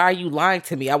to me. Why are you lying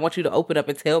to me? I want you to open up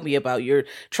and tell me about your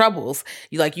troubles.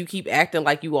 You keep acting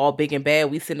like you all big and bad.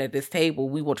 We sitting at this table.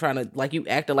 We were trying to, like, you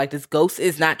acting like this ghost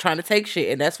is not trying to take shit.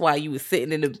 And that's why you was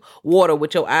sitting in the water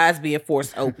with your eyes being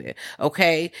forced open.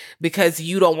 Okay? Because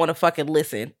you don't want to fucking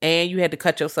listen, and you had to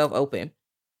cut yourself open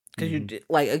because you did,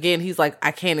 like, again, he's like,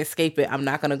 I can't escape it. I'm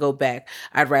not gonna go back.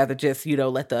 I'd rather just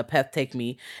let the Apeth take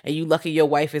me. And you lucky your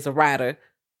wife is a rider,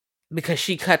 because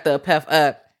she cut the Apeth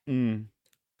up.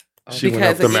 She went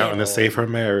up the mountain to save her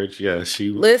marriage. Yeah, she.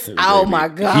 Listen, oh my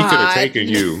God, he could have taken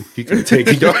you. He could have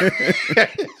taken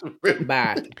you.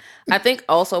 Bye. I think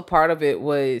also part of it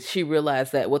was she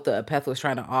realized that what the Apeth was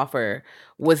trying to offer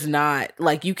was not,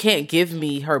 like, you can't give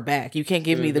me her back. You can't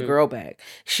give me the girl back.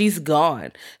 She's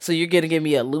gone. So you're gonna give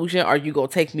me an illusion? Are you gonna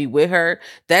take me with her?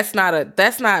 That's not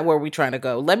where we're trying to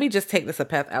go. Let me just take this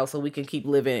Apeth out so we can keep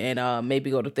living and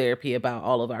maybe go to therapy about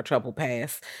all of our trouble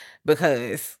past,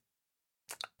 because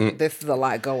this is a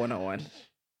lot going on.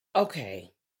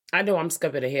 Okay. I know I'm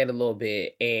skipping ahead a little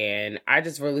bit, and I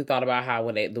just really thought about how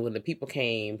when the people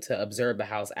came to observe the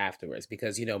house afterwards,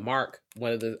 because Mark,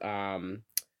 one of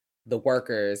the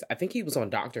workers, I think he was on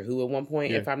Doctor Who at one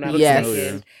point, if I'm not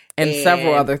mistaken, and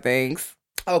several other things.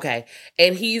 Okay,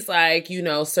 and he's like,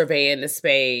 surveying the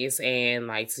space, and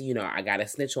like, I gotta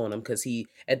snitch on him because he,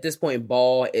 at this point,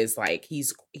 Ball is like,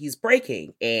 he's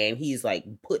breaking, and he's like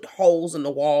put holes in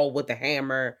the wall with the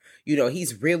hammer.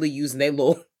 He's really using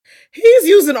he's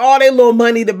using all their little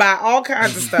money to buy all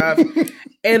kinds of stuff.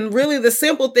 And really the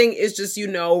simple thing is just,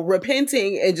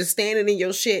 repenting and just standing in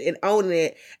your shit and owning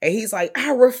it. And he's like,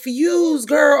 I refuse,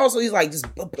 girl. So he's like just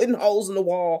putting holes in the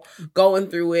wall, going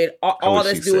through it. All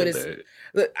that's doing is,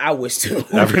 I wish to.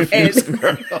 I refuse,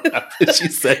 girl. I wish she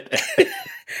said that.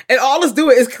 And all it's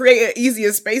doing is creating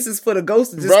easier spaces for the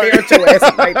ghost to just stare at your ass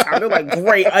at nighttime. They're like,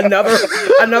 great, another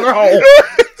hole.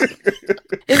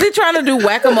 Is he trying to do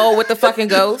whack-a-mole with the fucking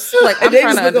ghost? Like, I'm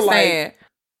trying to understand.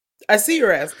 I see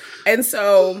your ass. And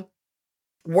so,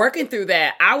 working through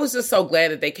that, I was just so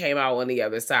glad that they came out on the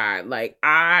other side. Like,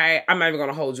 I'm not even going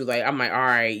to hold you. Like, I'm like, all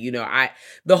right,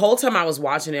 the whole time I was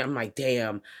watching it, I'm like,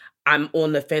 damn, I'm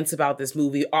on the fence about this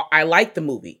movie. I like the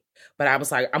movie, but I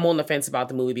was like, I'm on the fence about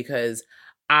the movie because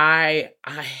I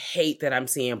hate that I'm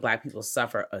seeing Black people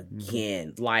suffer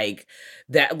again. Like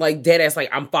that, like dead ass, like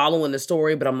I'm following the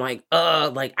story, but I'm like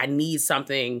I need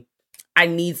something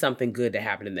good to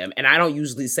happen to them. And I don't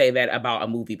usually say that about a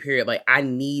movie, period. Like I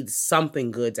need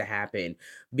something good to happen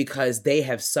because they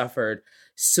have suffered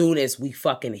soon as we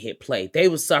fucking hit play. They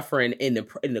were suffering in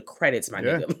the credits, my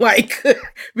nigga. Like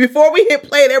before we hit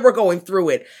play, they were going through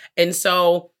it. And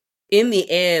so in the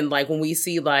end, like when we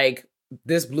see like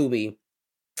this blew me,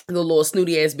 the little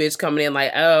snooty ass bitch coming in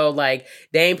like, oh, like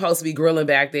they ain't supposed to be grilling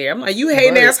back there. I'm like, you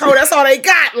hating asshole, that's all they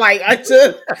got. Like I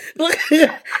just look,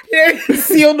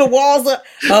 sealed the walls up.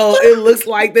 Oh, it looks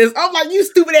like this. I'm like, you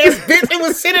stupid ass bitch. It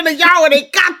was sitting in the yard when they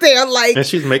got there. Like, and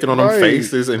she's making on them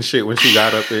faces and shit when she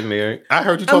got up in there. I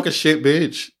heard you talking shit,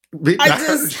 bitch. I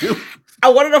heard you. I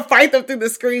wanted to fight them through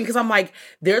the screen because I'm like,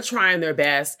 they're trying their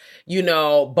best.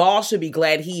 Ball should be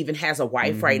glad he even has a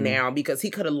wife right now because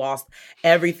he could have lost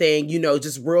everything,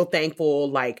 just real thankful.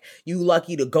 Like, you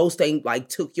lucky the ghost ain't like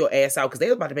took your ass out because they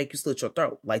was about to make you slit your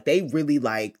throat. Like, they really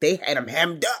they had him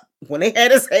hemmed up. When they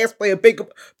had his ass playing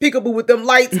peekaboo with them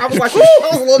lights, I was like, ooh, I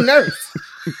was a little nervous.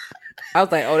 I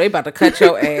was like, oh, they about to cut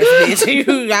your ass,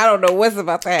 bitch. I don't know what's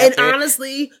about to happen. And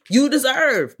honestly, you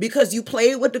deserve because you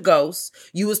played with the ghost.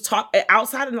 You was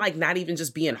outside of like not even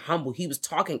just being humble. He was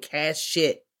talking cash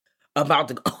shit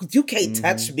about you can't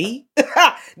touch me.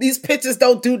 These pictures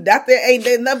don't do nothing. Ain't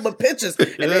there nothing but pictures.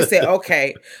 And they said,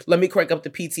 okay, let me crank up the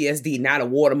PTSD, not a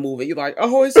water movie. You're like,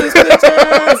 oh, it's just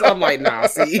pictures. I'm like, nah,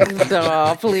 see.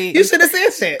 No, please. You should have said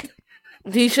shit.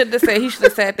 He should have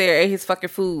sat there and ate his fucking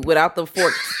food without the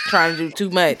fork trying to do too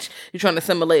much. You're trying to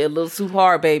simulate a little too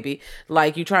hard, baby.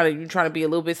 Like you're trying to be a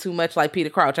little bit too much like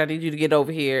Peter Crouch. I need you to get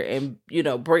over here and,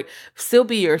 still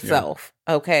be yourself.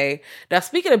 Yeah. Okay. Now,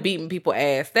 speaking of beating people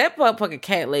ass, that motherfucking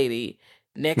cat lady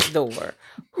next door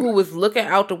who was looking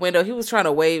out the window, he was trying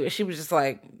to wave and she was just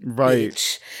like, right.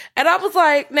 Bitch. And I was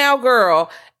like, now girl,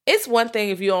 it's one thing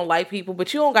if you don't like people,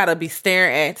 but you don't gotta be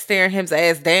staring his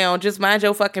ass down. Just mind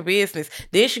your fucking business.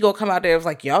 Then she gonna come out there and was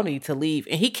like, y'all need to leave.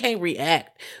 And he can't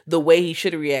react the way he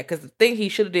should have react because the thing he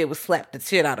should have did was slap the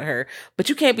shit out of her. But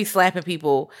you can't be slapping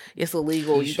people. It's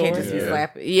illegal. You can't just be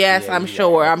slapping. Yes, I'm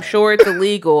sure. I'm sure it's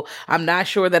illegal. I'm not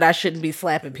sure that I shouldn't be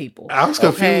slapping people. I was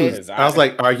confused. I was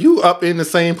like, are you up in the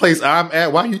same place I'm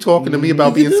at? Why are you talking to me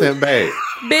about being sent back?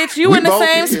 Bitch, you in the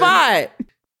same spot.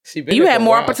 You had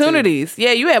more opportunities. Too.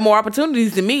 Yeah, you had more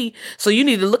opportunities than me. So you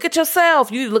need to look at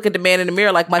yourself. You need to look at the man in the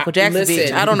mirror like Michael Jackson,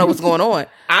 bitch. I don't know what's going on.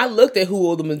 I looked at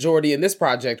who the majority in this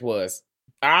project was.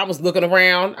 I was looking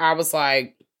around. I was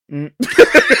like,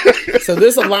 so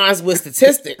this aligns with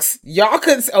statistics. Y'all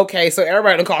could, okay, so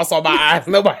everybody in the car saw my eyes.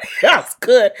 Nobody else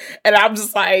could. And I'm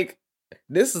just like,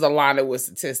 this is aligning with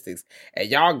statistics. And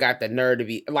y'all got the nerve to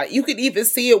be, like, you could even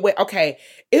see it with, okay,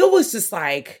 it was just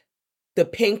like, the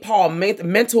ping pong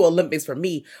mental Olympics for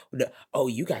me.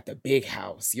 You got the big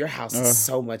house. Your house is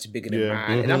so much bigger than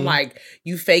mine. And I'm like,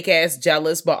 you fake ass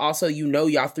jealous, but also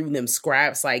y'all threw them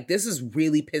scraps. Like, this is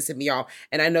really pissing me off.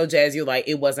 And I know, Jazz, you're like,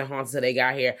 it wasn't haunted till they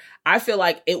got here. I feel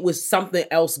like it was something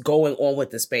else going on with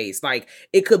the space. Like,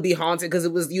 it could be haunted because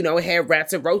it was, it had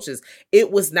rats and roaches.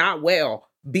 It was not well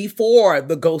before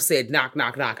the ghost said, knock,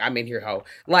 knock, knock. I'm in here, ho.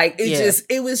 Like,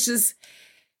 it was just...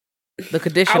 The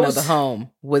condition of the home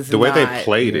was the way they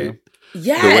played it.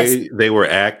 Yes. The way they were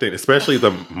acting, especially the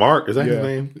Mark, is that his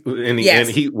name?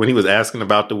 And when he was asking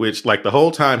about the witch, like the whole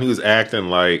time he was acting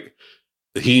like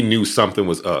he knew something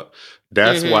was up.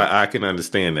 That's why I can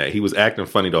understand that. He was acting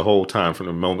funny the whole time from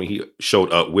the moment he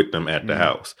showed up with them at the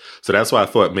house. So that's why I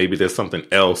thought maybe there's something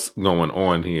else going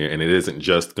on here and it isn't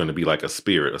just going to be like a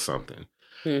spirit or something.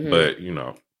 But,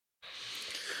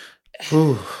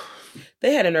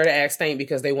 They had a nerve to ask Stank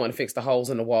because they want to fix the holes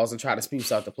in the walls and try to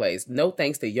spruce up the place. No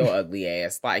thanks to your ugly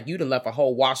ass. Like, you done left a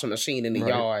whole washing machine in the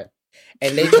yard.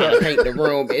 And they try to paint the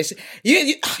room. And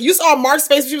you saw Mark's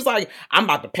face. She was like, "I'm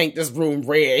about to paint this room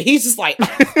red." He's just like,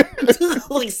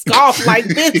 like scoff, like,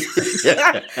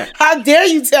 bitch. How dare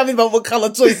you tell me about what color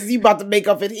choices you about to make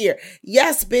up in here?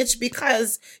 Yes, bitch,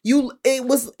 because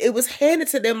it was handed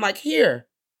to them like, here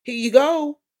you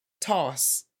go,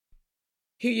 toss.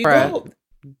 Here you go.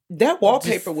 That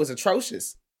wallpaper was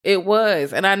atrocious. It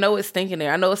was, and I know it's stinking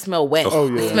there. I know it smelled wet. Oh,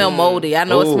 yeah. It smelled moldy. I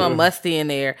know it smelled musty in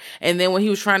there. And then when he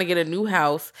was trying to get a new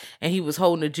house and he was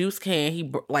holding a juice can,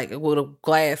 he like with a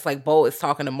glass like bowl is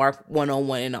talking to Mark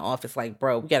 1-on-1 in the office like,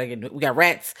 bro, we got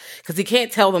rats, because he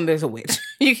can't tell them there's a witch.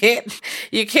 You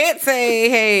can't say,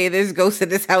 hey, there's ghosts in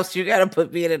this house. You got to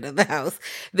put me in another house.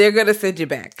 They're gonna send you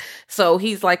back. So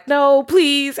he's like, no,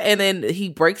 please. And then he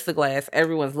breaks the glass.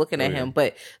 Everyone's looking at him.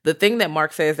 But the thing that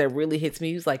Mark says that really hits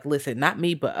me, he's like, listen, not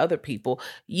me, but other people.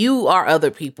 You are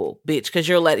other people, bitch, because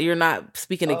you're not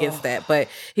speaking against that. But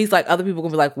he's like, other people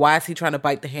gonna be like, why is he trying to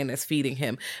bite the hand that's feeding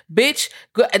him? Bitch,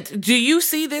 do you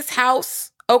see this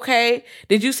house? Okay,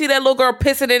 did you see that little girl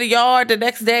pissing in the yard the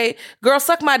next day? Girl,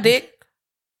 suck my dick.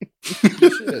 You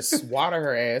should have swatted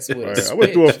her ass with a I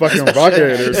went through a fucking rocket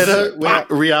at her.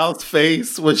 And Rial's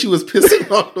face when she was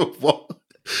pissing on the wall.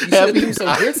 You should have threw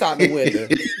some grits out the window.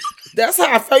 That's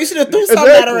how I felt. You should have threw something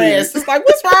at her ass. It's like,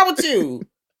 what's wrong with you?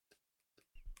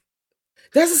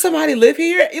 Doesn't somebody live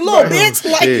here? You little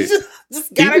bitch. Like, you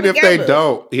just got Even it if they together.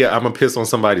 don't, I'm going to piss on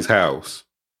somebody's house.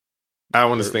 I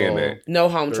don't understand that. No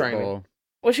home training.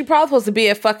 Well, she probably supposed to be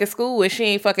at fucking school and she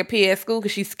ain't fucking P at school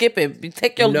because she's skipping.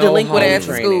 Take your No delinquent home ass to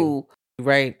training. school.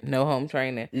 Right. No home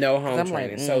training. No home I'm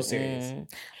training. like, So serious.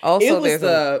 Also, It was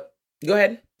go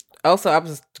ahead. Also, I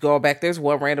was just going back. There's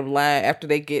one random line after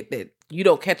they get that you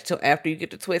don't catch it till after you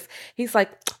get the twist. He's like,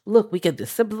 look, we could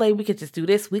dissimulate. We could just do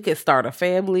this. We could start a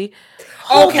family.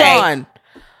 Hold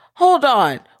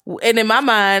on. And in my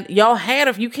mind, y'all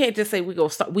had you can't just say we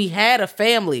gonna start. We had a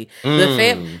family.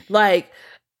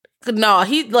 No,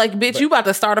 he like, bitch, you about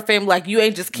to start a family. Like, you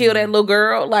ain't just kill that little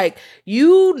girl. Like,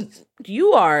 you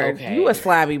are you a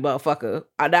slimy motherfucker.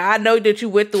 I know that you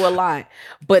went through a lot,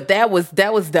 but that was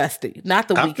Dusty, not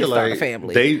the we can start a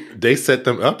family. They set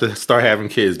them up to start having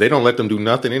kids. They don't let them do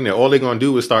nothing in there. All they're gonna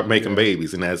do is start making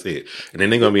babies, and that's it. And then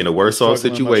they're gonna be in a worse off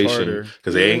situation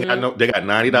because they ain't got they got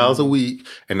 $90 a week,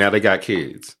 and now they got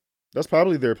kids. That's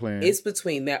probably their plan. It's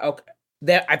between that. Okay.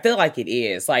 That I feel like it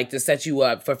is like to set you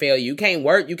up for failure. You can't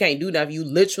work. You can't do nothing. You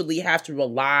literally have to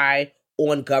rely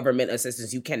on government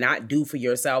assistance. You cannot do for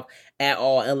yourself at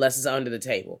all unless it's under the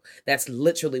table. That's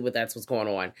literally what's going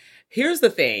on. Here's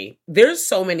the thing. There's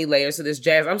so many layers to this,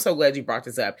 Jazz. I'm so glad you brought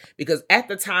this up because at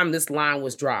the time this line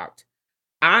was dropped,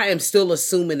 I am still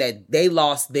assuming that they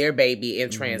lost their baby in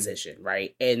transition,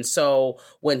 right? And so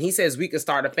when he says we could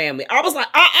start a family, I was like,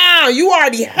 you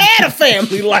already had a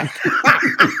family. Like,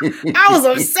 I was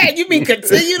upset. You mean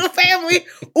continue the family?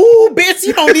 Ooh, bitch,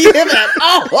 you don't need him at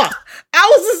all.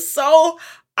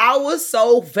 I was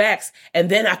so vexed. And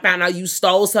then I found out you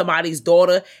stole somebody's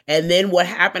daughter. And then what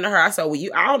happened to her? I said, well,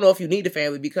 I don't know if you need a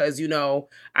family because,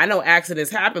 I know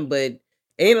accidents happen, but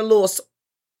ain't a little...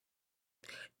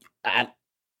 I'm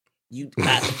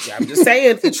just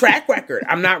saying the track record.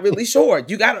 I'm not really sure.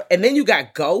 And then you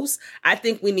got ghosts. I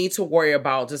think we need to worry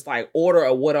about just like order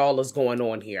of what all is going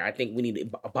on here. I think we need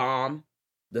to bomb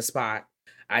the spot.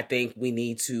 I think we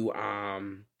need to,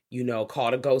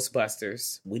 call the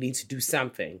Ghostbusters. We need to do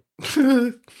something.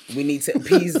 We need to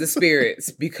appease the spirits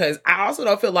because I also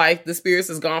don't feel like the spirits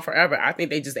is gone forever. I think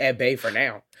they just at bay for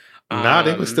now. Nah,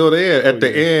 they were still there at the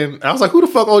end. I was like, who the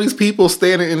fuck are all these people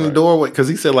standing in the doorway? Because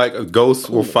he said, like, a ghost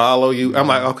will follow you. I'm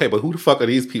like, okay, but who the fuck are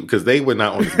these people? Because they were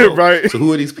not on the boat. Right. So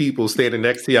who are these people standing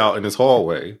next to y'all in this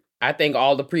hallway? I think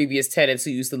all the previous tenants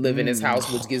who used to live in this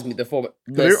house, which gives me the form.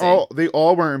 They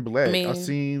all wearing black. I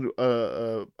seen,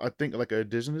 I think, like an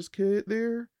indigenous kid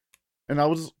there. And I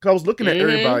was looking at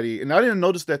everybody, and I didn't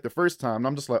notice that the first time. And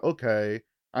I'm just like, okay,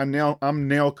 I'm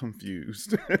now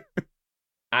confused.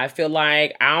 I feel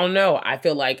like, I don't know. I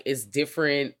feel like it's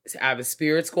different. I have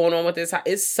spirits going on with this house.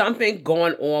 It's something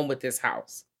going on with this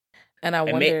house. And I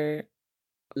wonder.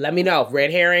 Let me know. Red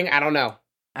herring? I don't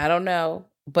know.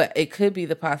 But it could be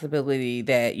the possibility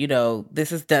that,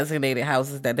 this is designated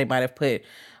houses that they might have put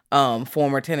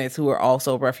former tenants who are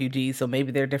also refugees. So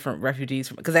maybe they're different refugees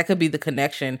because that could be the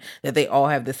connection that they all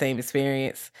have the same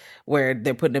experience where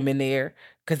they're putting them in there.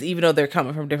 Because even though they're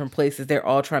coming from different places, they're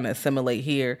all trying to assimilate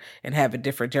here and having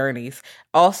different journeys.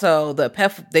 Also, the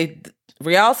PEF,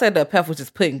 Rial said the PEF was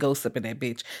just putting ghosts up in that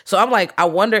bitch. So I'm like, I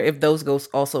wonder if those ghosts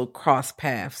also cross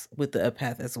paths with the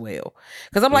PEF as well.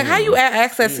 Because I'm like, how you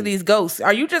access to these ghosts?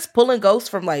 Are you just pulling ghosts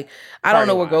from like, I don't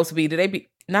know where ghosts be. Do they be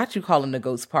Not you calling the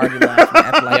ghost party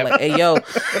like, hey yo,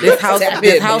 this house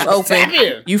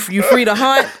open. You free to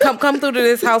hunt? Come through to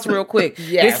this house real quick.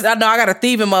 Yes. I got a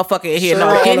thieving motherfucker in here. Sure,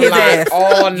 No, get his ass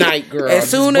all night, girl. As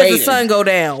soon as the sun go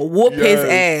down, whoop his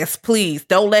ass, please.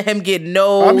 Don't let him get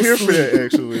no. I'm here sleep. for that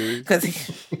actually.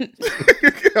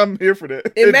 Because I'm here for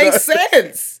that. It makes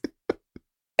sense.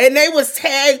 And they was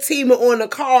tag teaming on the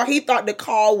car. He thought the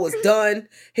car was done.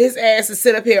 His ass is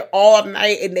sit up here all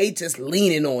night and they just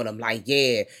leaning on him like,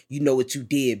 yeah, you know what you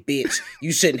did, bitch.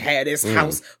 You shouldn't have this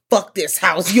house. Fuck this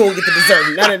house. You don't get to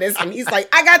deserve none of this. And he's like,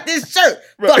 I got this shirt.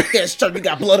 Fuck this shirt. You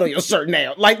got blood on your shirt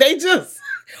now. Like they just,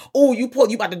 oh, you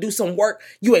about to do some work.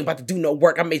 You ain't about to do no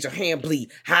work. I made your hand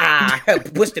bleed. Ha,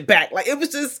 pushed it back. Like it was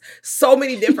just so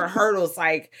many different hurdles.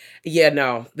 Like, yeah,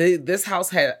 no, this house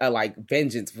had like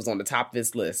vengeance was on the top of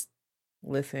this list.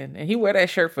 listen, and he wear that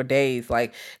shirt for days.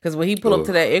 Like, because when he pulled up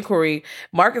to that inquiry,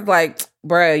 Mark is like,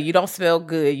 bruh, you don't smell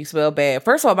good. You smell bad.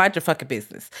 First of all, mind your fucking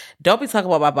business. Don't be talking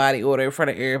about my body odor in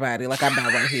front of everybody like I'm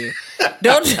not right here.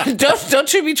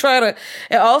 Don't you be trying to.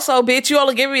 And also, bitch, you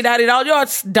only give me $90. You know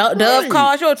what Dove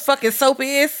costs? You know what fucking soap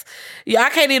is? Yeah, I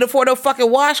can't even afford no fucking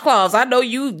washcloths. I know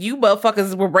you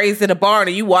motherfuckers were raised in a barn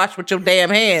and you wash with your damn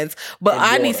hands, but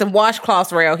I need some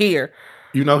washcloths around here.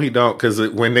 You know he don't, because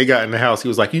when they got in the house, he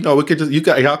was like, we could just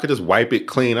y'all could just wipe it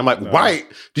clean. I'm like, wipe?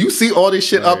 Do you see all this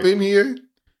shit up in here?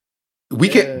 We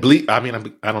can't bleach. I mean,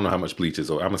 I don't know how much bleach is.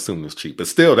 I'm assuming it's cheap, but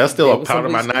still, that's still a part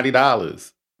of my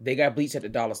 $90. They got bleach at the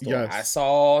dollar store. Yes. I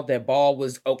saw that ball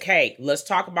was okay. Let's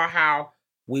talk about how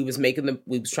we was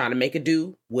trying to make it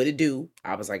do what it do.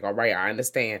 I was like, all right, I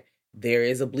understand. There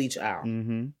is a bleach aisle.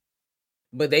 Mm-hmm.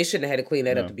 But they shouldn't have had to clean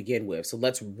that up to begin with. So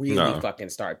let's really fucking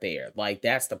start there. Like,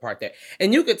 that's the part that...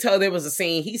 And you could tell there was a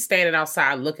scene. He's standing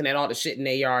outside looking at all the shit in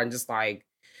their yard and just, like,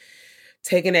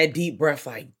 taking that deep breath,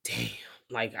 like, damn.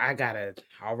 Like, I gotta...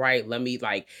 All right, let me,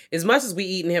 like... As much as we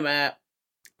eating him up,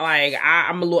 like,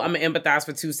 I'm gonna empathize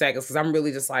for 2 seconds because I'm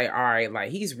really just like, all right, like,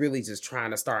 he's really just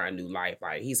trying to start a new life.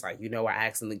 Like, he's like, I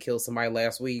accidentally killed somebody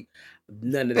last week.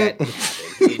 None of that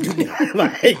happened.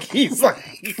 Like, he's like,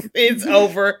 it's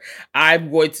over. I'm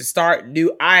going to start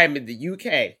new. I am in the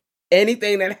UK.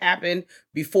 Anything that happened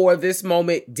before this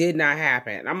moment did not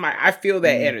happen. I'm like, I feel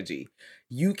that energy.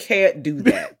 You can't do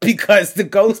that because the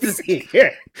ghost is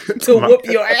here to whoop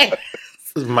your ass.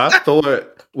 My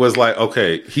thought was like,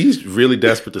 okay, he's really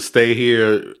desperate to stay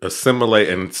here, assimilate.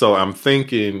 And so I'm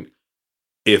thinking,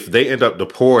 if they end up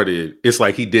deported, it's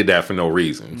like he did that for no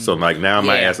reason. So like now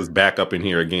my ass is back up in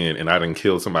here again and I done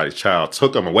killed somebody's child,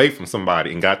 took them away from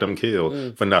somebody and got them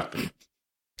killed for nothing.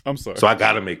 I'm sorry. So I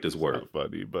got to make this work. Not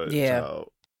funny, but Yeah.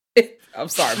 I'm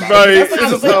sorry about right. it. It's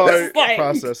just how I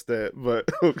process that, but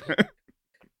okay.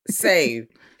 Same.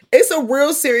 It's a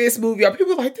real serious movie.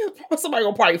 People are like, somebody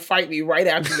gonna probably fight me right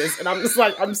after this. And I'm just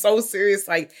like, I'm so serious.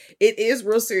 Like, it is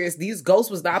real serious. These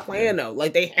ghosts was not playing though.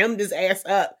 Like, they hemmed his ass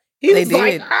up. He was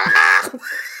like,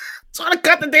 trying to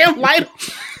cut the damn light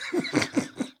off.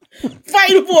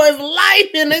 Fighting for his life.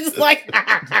 And it's like,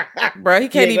 bro, he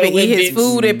can't even eat his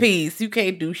food in peace. You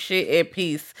can't do shit in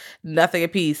peace. Nothing in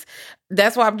peace.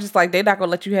 That's why I'm just like, they're not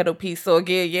gonna let you have no peace. So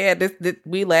again, this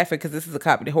we laughing because this is a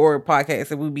comedy horror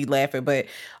podcast and we be laughing, but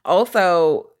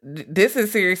also this is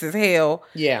serious as hell.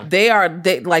 Yeah,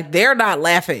 they're not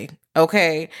laughing.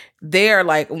 Okay, they're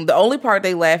like, the only part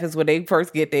they laugh is when they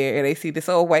first get there and they see this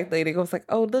old white lady goes like,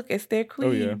 oh look, it's their queen.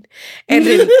 Oh, yeah. And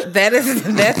then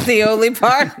that's the only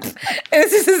part. And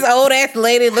it's just this old ass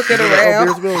lady looking around.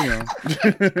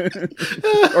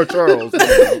 Or Charles.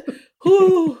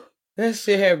 Whew. That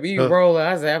shit had me rolling.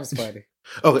 I said, that was funny.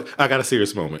 Okay, I got a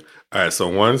serious moment. All right, so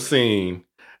one scene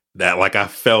that, like, I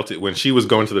felt it when she was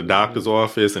going to the doctor's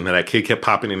office and then that kid kept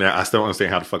popping in there. I still don't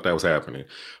understand how the fuck that was happening.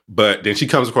 But then she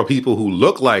comes across people who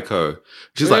look like her.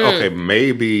 She's like, okay,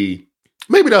 maybe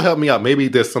they'll help me out. Maybe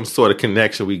there's some sort of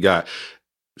connection we got.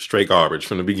 Straight garbage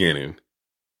from the beginning.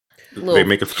 They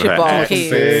make us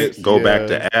accent, go back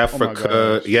to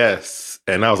Africa. Yes.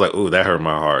 And I was like, ooh, that hurt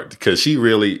my heart. Because she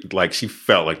really, like, she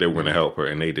felt like they were going to help her,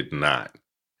 and they did not.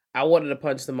 I wanted to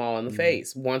punch them all in the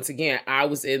face. Once again,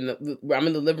 I'm in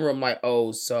the living room like,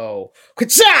 oh, so,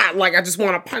 ka-cha! Like, I just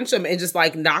want to punch them and just,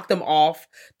 like, knock them off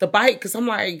the bike. Because I'm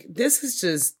like, this is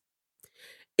just,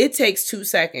 it takes 2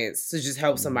 seconds to just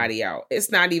help somebody out. It's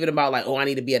not even about, like, oh, I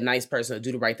need to be a nice person to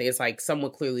do the right thing. It's like,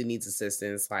 someone clearly needs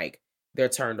assistance. Like, they're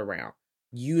turned around.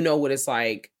 You know what it's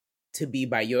like to be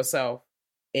by yourself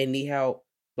and need help.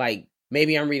 Like,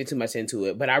 maybe I'm reading too much into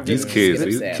it, but I really these kids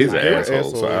are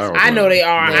assholes. So I know they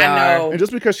are. I know. And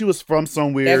just because she was from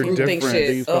somewhere different,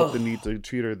 they felt the need to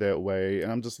treat her that way.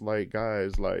 And I'm just like,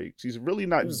 guys, like, she's really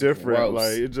not different.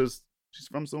 Gross. Like, she's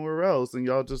from somewhere else, and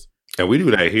y'all just And we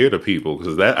do that here to people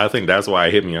because I think that's why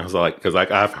it hit me. I was like, because like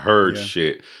I've heard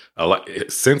shit a lot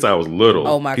since I was little.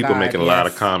 Oh my people God, making a lot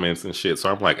of comments and shit.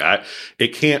 So I'm like,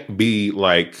 it can't be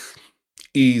like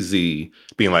easy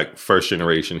being like first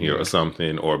generation here or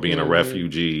something, or being a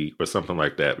refugee or something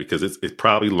like that, because it's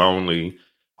probably lonely.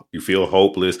 You feel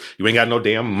hopeless. You ain't got no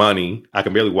damn money. I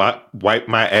can barely wipe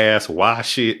my ass,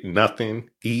 wash it, nothing,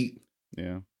 eat.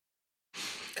 Yeah.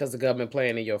 Because the government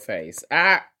playing in your face.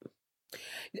 I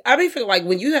mean, feel like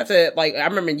when you have to, like, I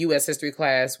remember in U.S. history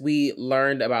class, we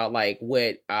learned about like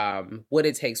what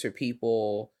it takes for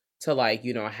people to like,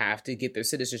 you know, have to get their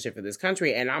citizenship for this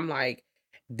country. And I'm like,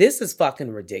 this is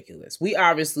fucking ridiculous. We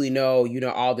obviously know, you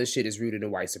know, all this shit is rooted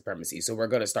in white supremacy. So we're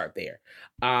going to start there.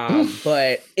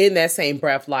 But in that same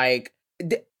breath, like,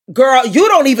 girl, you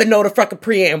don't even know the fucking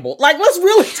preamble. Like, let's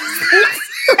really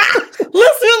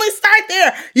start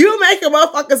there. You making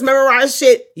motherfuckers memorize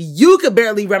shit you could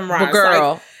barely memorize. But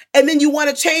girl. Like, and then you want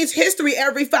to change history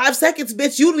every 5 seconds,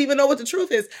 bitch. You don't even know what the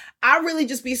truth is. I really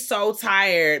just be so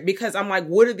tired because I'm like,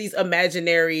 what are these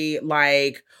imaginary,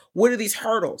 like, what are these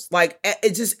hurdles? Like,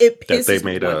 it pisses that they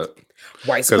made up.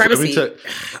 White supremacy.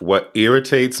 What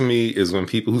irritates me is when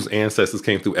people whose ancestors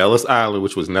came through Ellis Island,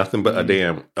 which was nothing but a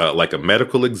damn, like a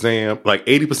medical exam, like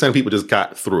 80% of people just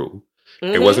got through.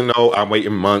 It wasn't I'm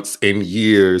waiting months and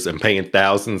years and paying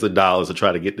thousands of dollars to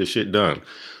try to get this shit done.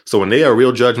 So when they are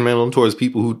real judgmental towards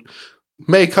people who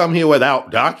may come here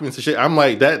without documents and shit, I'm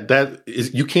like, that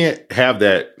is, you can't have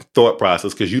that thought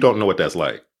process because you don't know what that's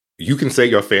like. You can say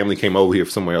your family came over here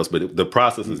from somewhere else, but the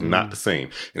process is not the same.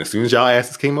 And as soon as y'all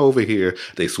asses came over here,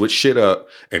 they switched shit up.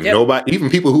 And nobody, even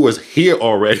people who was here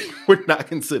already, were not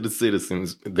considered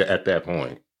citizens at that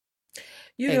point.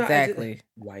 You know, exactly.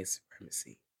 White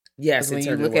supremacy. Yes, when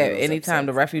you look at anytime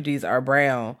the refugees are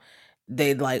brown,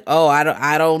 they like, oh,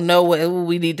 I don't know what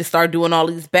we need to start doing all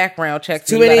these background checks.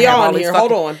 Too many of y'all in here.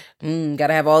 Hold on.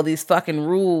 Gotta have all these fucking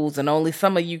rules, and only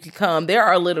some of you can come. There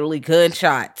are literally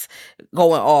gunshots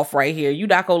going off right here. You're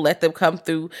not gonna let them come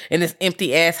through in this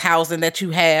empty ass housing that you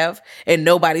have, and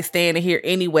nobody's staying in here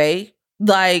anyway.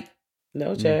 Like,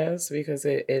 no, Jazz, because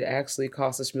it actually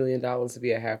costs us $1 million to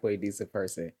be a halfway decent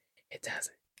person. It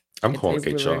doesn't. I'm calling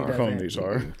HR. I'm calling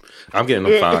HR. I'm getting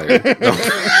them fired.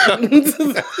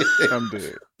 I'm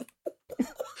dead.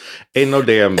 Ain't no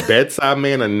damn bedside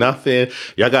man or nothing.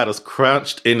 Y'all got us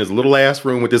crouched in this little ass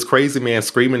room with this crazy man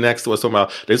screaming next to us talking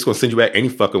about they're just gonna send you back any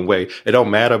fucking way. It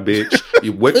don't matter, bitch.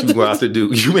 What you going to have to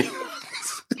do? You ain't.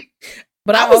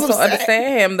 But I also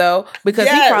understand him though, because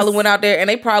he probably went out there and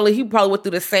he probably went through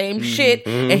the same shit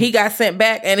and he got sent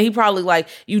back, and he probably like,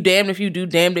 you damned if you do,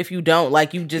 damned if you don't.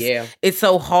 Like, you just, it's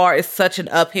so hard. It's such an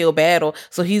uphill battle.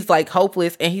 So he's like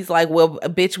hopeless, and he's like, well,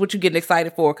 bitch, what you getting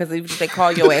excited for? Because if they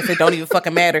call your ass, it don't even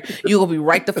fucking matter. You will be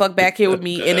right the fuck back here with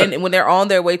me. And then when they're on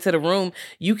their way to the room,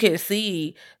 you can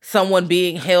see someone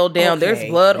being held down. Okay. There's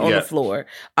blood on the floor.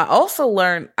 I also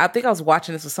learned, I think I was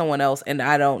watching this with someone else, and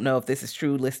I don't know if this is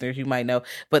true, listeners, you might know,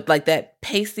 but like that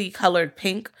pasty colored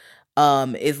pink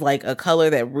is like a color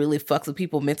that really fucks with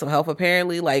people's mental health,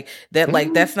 apparently. Like that,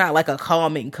 like that's not like a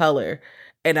calming color.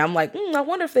 And I'm like, I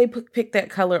wonder if they picked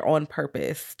that color on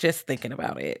purpose, just thinking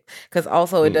about it. Because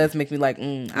also it does make me like,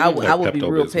 I would be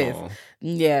real pissed.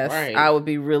 Yes, right. I would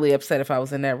be really upset if I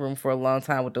was in that room for a long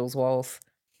time with those walls.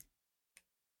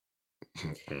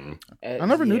 I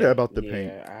never knew that about the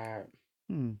paint.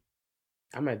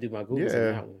 I might do my Googles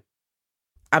on that one.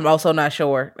 I'm also not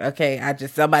sure. Okay,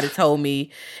 somebody told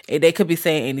me they could be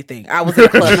saying anything. I was in a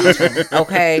clubhouse room.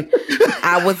 Okay,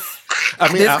 I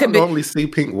don't normally see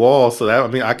pink walls, so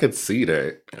that I could see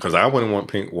that because I wouldn't want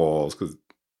pink walls. Because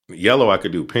yellow, I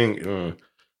could do pink. I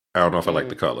don't know if I like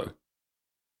the color.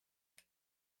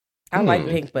 I like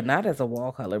pink, but not as a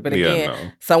wall color. But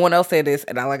again, someone else said this,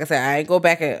 and like I said, I ain't go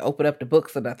back and open up the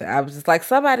books or nothing. I was just like,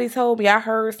 somebody told me, I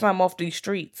heard something off these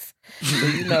streets.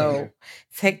 So,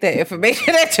 take that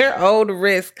information at your own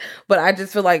risk. But I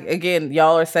just feel like, again,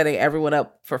 y'all are setting everyone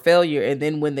up for failure. And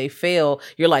then when they fail,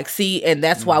 you're like, see, and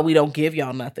that's why we don't give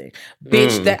y'all nothing.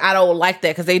 Bitch, that I don't like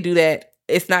that because they do that.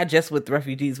 It's not just with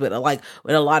refugees, but like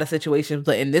in a lot of situations.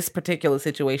 But in this particular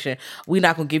situation, we're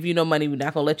not going to give you no money. We're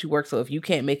not going to let you work. So if you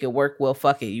can't make it work, well,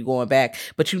 fuck it. You going back.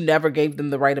 But you never gave them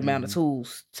the right amount of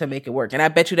tools to make it work. And I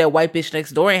bet you that white bitch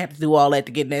next door ain't have to do all that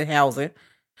to get in that housing.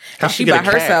 And she by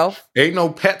herself. Ain't no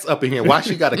pets up in here. Why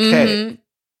she got a cat?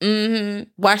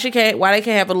 Why they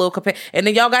can't have a little companion? And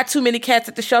then y'all got too many cats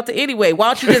at the shelter anyway. Why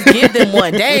don't you just give them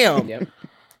one? Damn. Yep.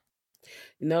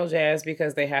 No, Jazz,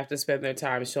 because they have to spend their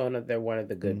time showing that they're one of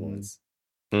the good ones.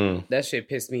 That shit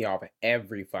pissed me off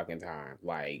every fucking time.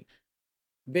 Like,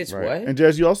 bitch, what? And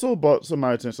Jazz, you also brought some of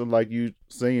my attention, like you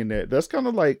saying that. That's kind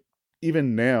of like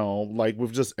even now, like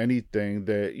with just anything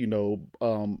that,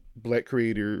 Black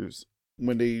creators,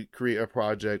 when they create a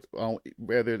project,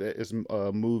 whether it's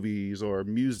movies or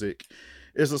music,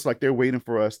 it's just like they're waiting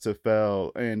for us to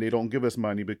fail, and they don't give us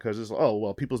money because it's, oh,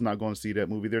 well, people's not going to see that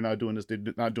movie. They're not doing this. They're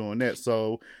not doing that.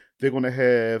 So they're going to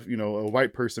have, a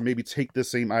white person maybe take the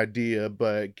same idea,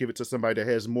 but give it to somebody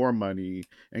that has more money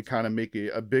and kind of make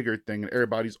it a bigger thing. And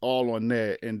everybody's all on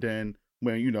that. And then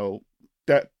when,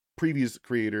 that previous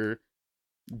creator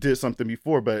did something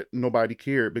before, but nobody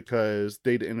cared because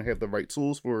they didn't have the right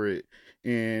tools for it,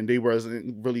 and they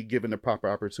wasn't really given the proper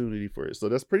opportunity for it. So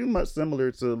that's pretty much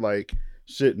similar to like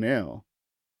shit now.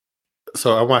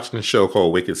 So I'm watching a show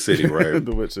called Wicked City, right?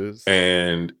 The Witches,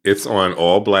 and it's on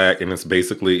all black, and it's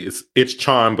basically it's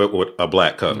Charmed but with a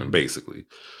black cousin, basically.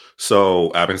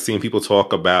 So I've been seeing people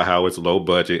talk about how it's low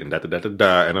budget and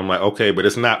da, and I'm like, okay, but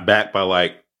it's not backed by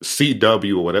like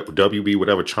CW or whatever, WB,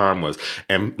 whatever Charm was.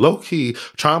 And low key,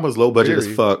 Charm was low budget as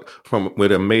fuck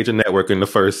with a major network in the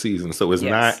first season. So it's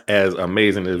not as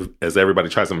amazing as everybody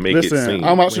tries to make it seem.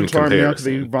 I'm watching Charm now because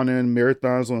they run in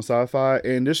marathons on Sci-Fi,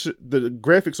 and the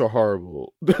graphics are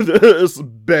horrible. It's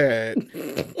bad.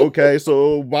 Okay,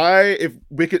 so why, if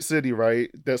Wicked City,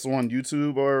 right, that's on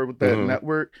YouTube or that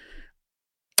network,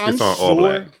 it's on all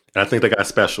black. I think they got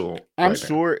special. I'm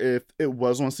sure if it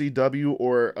was on CW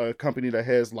or a company that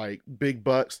has like big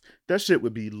bucks, that shit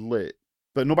would be lit.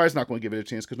 But nobody's not going to give it a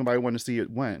chance because nobody want to see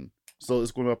it win. So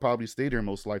it's going to probably stay there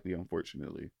most likely,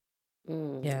 unfortunately.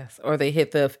 Yes, or they hit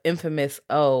the infamous,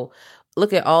 oh,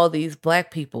 look at all these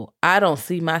Black people. I don't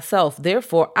see myself.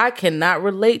 Therefore, I cannot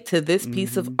relate to this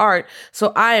piece of art.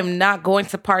 So I am not going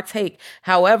to partake.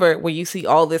 However, when you see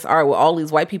all this art with all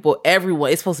these white people,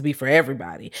 everyone, it's supposed to be for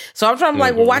everybody. So I'm trying to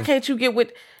like, well, why can't you get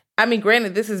with... I mean,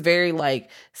 granted, this is very like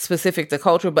specific to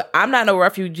culture, but I'm not no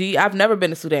refugee. I've never been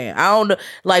to Sudan. I don't know,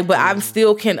 like, but I'm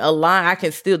still can align. I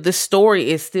can still, this story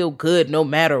is still good no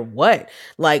matter what.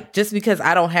 Like, just because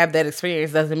I don't have that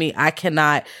experience doesn't mean I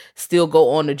cannot still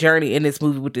go on the journey in this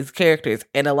movie with these characters.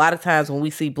 And a lot of times when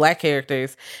we see Black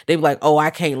characters, they be like, oh,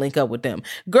 I can't link up with them.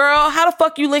 Girl, how the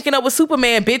fuck you linking up with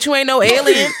Superman? Bitch, you ain't no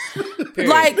alien.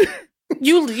 Like,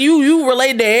 You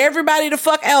relate to everybody the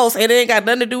fuck else, and it ain't got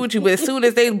nothing to do with you. But as soon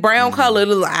as they brown colored,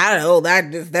 like, I don't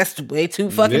know, that's way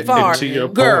too fucking far,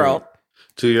 girl.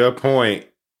 To your point,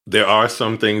 there are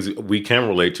some things we can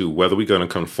relate to, whether we're going to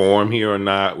conform here or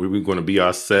not. We're going to be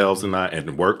ourselves or not,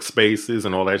 and workspaces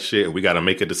and all that shit. We got to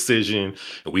make a decision.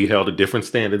 We held to different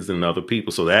standards than other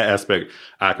people, so that aspect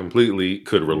I completely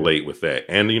could relate with that.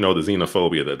 And the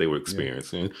xenophobia that they were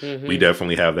experiencing, we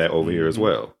definitely have that over here as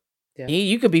well. Yeah.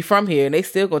 You could be from here, and they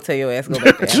still gonna tell your ass go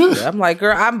back to Africa. I'm like,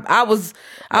 girl, I was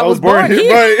born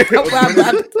here. Right?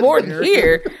 I was born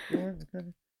here.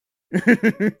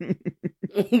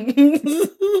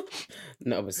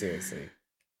 No, but seriously,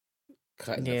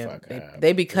 cutting the fuck up.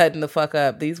 They be cutting the fuck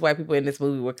up. These white people in this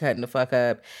movie were cutting the fuck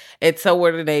up, and so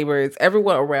were the neighbors.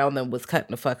 Everyone around them was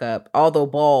cutting the fuck up. Although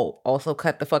Ball also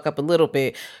cut the fuck up a little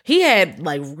bit. He had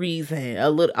like reason a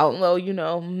little. Although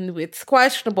it's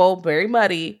questionable, very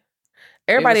muddy.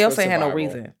 Everybody else ain't had no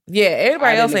reason. Yeah,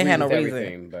 everybody else ain't had no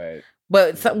reason.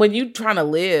 But when you trying to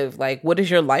live, like, what is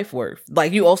your life worth?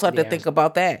 Like, you also have to think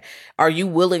about that. Are you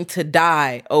willing to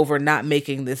die over not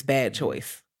making this bad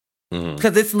choice?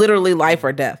 Because it's literally life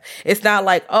or death. It's not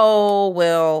like, oh,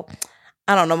 well,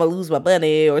 I don't know, I'm going to lose my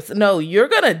money. No, you're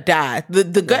going to die.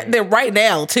 They're right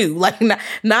now, too. Like,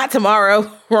 not tomorrow,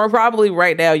 or probably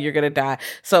right now, you're going to die.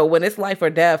 So when it's life or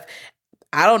death,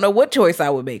 I don't know what choice I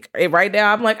would make. And right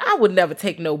now, I'm like, I would never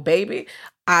take no baby.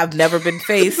 I've never been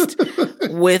faced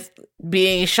with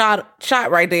being shot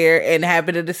right there and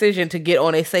having a decision to get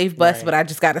on a safe bus, but I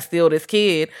just got to steal this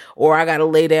kid, or I got to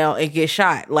lay down and get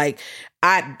shot. Like,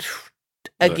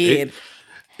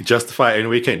 justify it any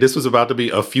way you can. This was about to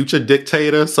be a future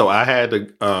dictator, so I had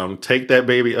to take that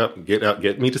baby up,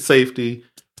 get me to safety.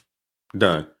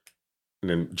 Done. And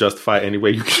then justify it any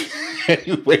way you can.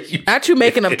 Not you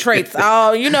making up traits.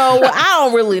 Oh, I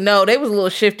don't really know. They was a little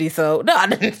shifty, so no, I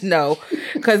didn't know.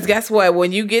 Because guess what?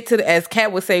 When you get to, as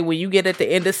Kat would say, when you get at the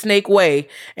end of Snake Way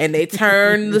and they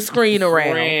turn the screen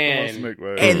around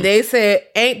and they said,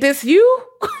 "Ain't this you?"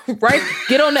 Right?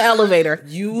 Get on the elevator.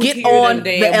 You get on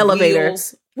the elevator.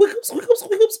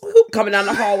 Coming down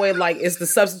the hallway like it's the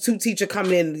substitute teacher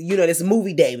coming in, this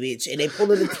movie day, bitch. And they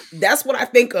pull it. That's what I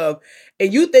think of.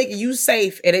 And you think you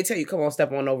safe, and they tell you, come on,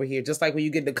 step on over here. Just like when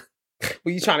you get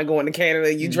when you trying to go into Canada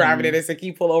and you driving it and say, can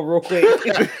you pull over real quick?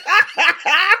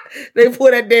 They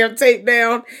pull that damn tape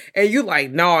down and you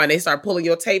like, no, and they start pulling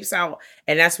your tapes out.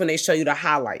 And that's when they show you the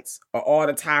highlights of all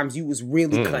the times you was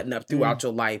really cutting up throughout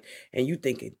your life. And you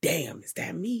thinking, damn, is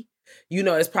that me?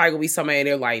 it's probably gonna be somebody in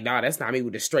there like, nah, that's not me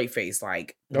with a straight face.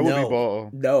 Like, That would be ball.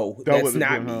 No, that's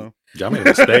not me. Y'all made a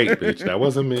mistake, bitch. That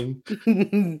wasn't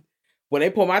me. When they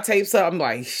pull my tapes up, I'm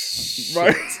like,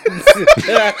 Right.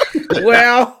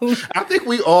 Well, I think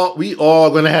we all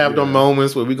gonna have them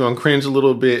moments where we're gonna cringe a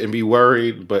little bit and be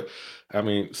worried, but I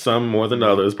mean, some more than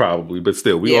others probably, but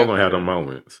still, we all gonna have them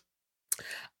moments.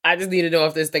 I just need to know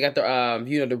if this thing got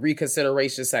the the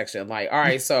reconsideration section. Like, all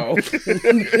right, so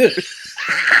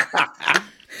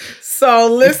so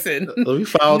listen. Let me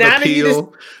file the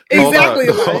appeal. Exactly.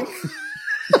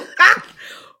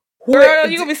 Girl,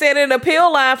 you gonna be standing in the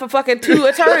appeal line for fucking 2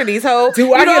 eternities, ho.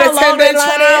 Do I get a 10-day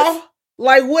trial?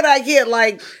 Like, what I get?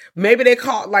 Like, maybe they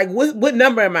call, like, what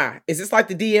number am I? Is this like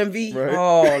the DMV? Right.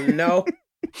 Oh, no.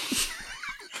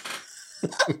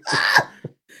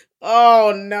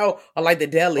 Oh, no. I like the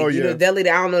deli. Oh, You know, deli,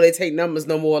 I don't know, they take numbers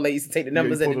no more. They used to take the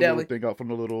numbers at the deli. Thing out from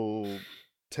the little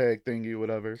tag thingy,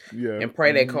 whatever. Yeah. And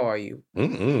pray they call you.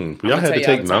 Y'all had to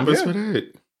take numbers for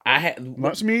that? I had.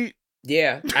 Lunch meat?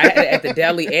 Yeah. I had it at the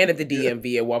deli and at the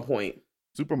DMV at one point.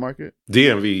 Supermarket?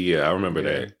 DMV, yeah, I remember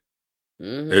that.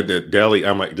 Mm-hmm. At the deli,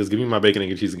 I'm like, just give me my bacon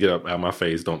and cheese and get up out of my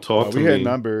face. Don't talk to me. We had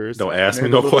numbers. Don't ask me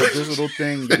no questions. This little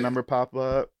thing, the number pop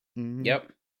up. Mm-hmm.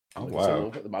 Yep. Oh,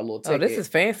 wow. My little ticket. Oh, this is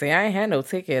fancy. I ain't had no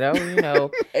ticket. Oh,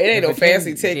 It ain't no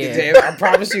fancy ticket, yeah. Jam. I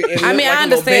promise you. I mean, I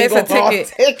understand it's a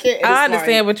ticket. I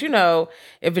understand, like, but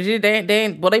if Virginia,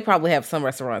 they probably have some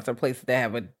restaurants or places that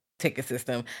have a ticket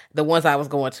system. The ones I was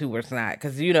going to was not,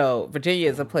 because Virginia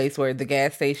is a place where the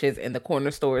gas stations and the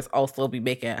corner stores also be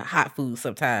making hot food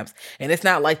sometimes, and it's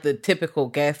not like the typical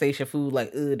gas station food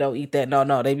like, don't eat that.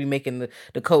 No, they be making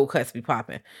the cold cuts be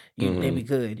popping. They be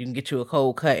good. You can get you a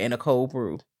cold cut and a cold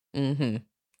brew. Mm-hmm.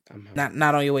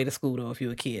 Not on your way to school though. If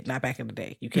you're a kid, not back in the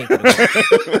day, you can't go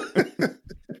to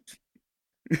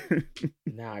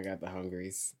Now I got the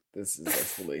hungries. This is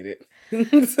escalated.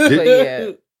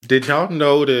 Did y'all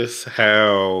notice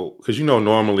how? Because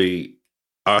normally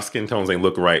our skin tones ain't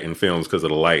look right in films because of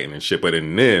the lighting and shit, but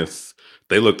in this,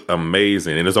 they looked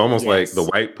amazing, and it's almost like the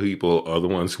white people are the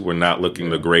ones who were not looking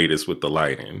the greatest with the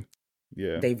lighting.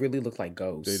 Yeah, they really look like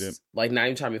ghosts. They did. Like, not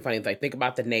even trying to be funny. Like, think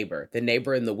about the neighbor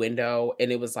in the window,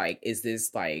 and it was like, is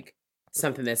this like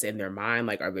something that's in their mind?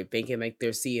 Like, are they thinking like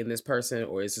they're seeing this person,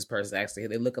 or is this person actually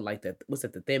they looking like that? What's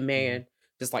it, the thin man?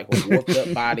 Just like a warped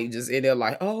up body, just in there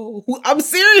like, oh, I'm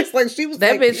serious. Like, she was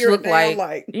that like, bitch looked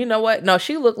like you know what? No,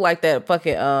 she looked like that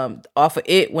fucking off of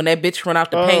It when that bitch run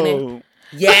out the painting.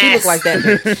 Yeah, she looked like that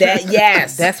bitch.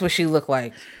 Yes, that's what she looked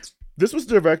like. This was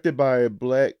directed by a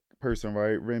black person,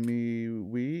 right? Remy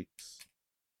Weeks.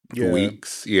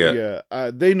 Weeks, yeah.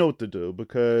 They know what to do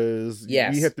because we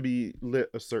Yes. have to be lit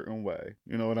a certain way.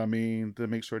 You know what I mean? To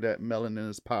make sure that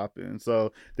melanin is popping.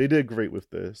 So they did great with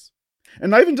this.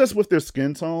 And not even just with their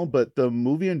skin tone, but the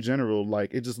movie in general,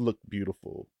 like, it just looked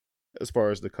beautiful as far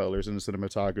as the colors and the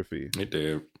cinematography. It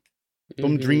did.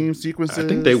 Some dream sequences. I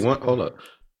think they won. Hold up.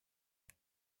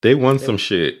 They won some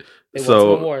shit. They won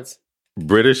so some awards.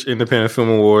 British Independent Film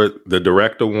Award. The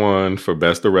director won for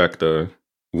Best Director.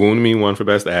 Wound Me won for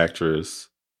Best Actress.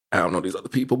 I don't know these other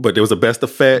people, but there was a Best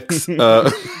Effects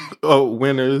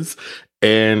winners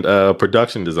and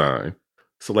production design.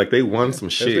 So like they won some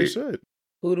shit. They should.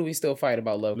 Who do we still fight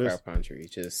about Lovecraft Country?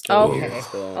 Just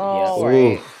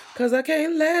right. Because I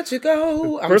can't let you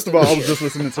go. First of all, I was just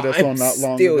listening to that song not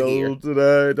long ago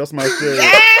today. That's my shit.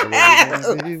 I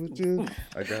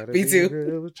gotta Me too. Be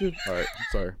real with you. All right, I'm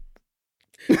sorry.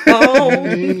 Oh.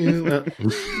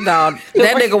 No,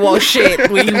 that nigga won't shit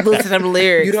when you listen to them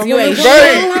lyrics. You don't you ain't shit.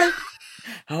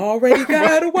 I already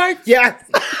got a wife. Yes.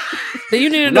 Then you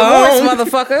need a divorce,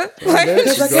 motherfucker.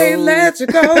 Because I can't let you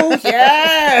go.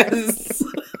 Yes.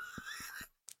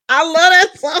 I love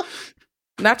that song.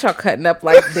 Not y'all cutting up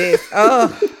like this.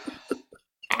 Oh,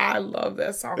 I love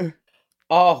that song.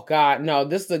 Oh God, no,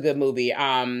 this is a good movie.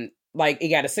 Like it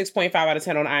got a 6.5 out of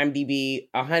 10 on IMDb,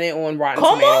 100 on Rotten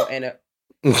Tomato, and a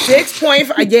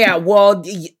 6.5. Yeah, well,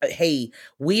 hey,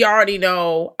 we already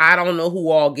know. I don't know who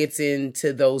all gets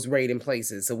into those rating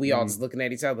places, so we all just looking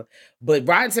at each other. But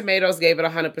Rotten Tomatoes gave it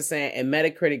 100%, and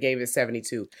Metacritic gave it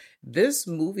 72. This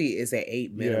movie is at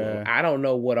 8 minimum. Yeah. I don't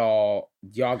know what all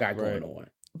y'all got going on.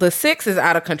 the 6 is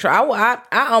out of control. I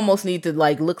almost need to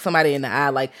like look somebody in the eye,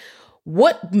 like,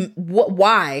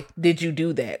 why did you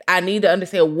do that? I need to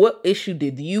understand what issue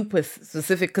did you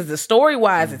specific, because the story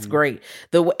wise it's great.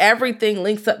 Everything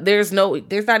links up. There's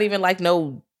not even like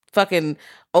no fucking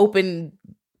open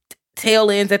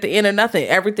tail ends at the end or nothing.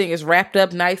 Everything is wrapped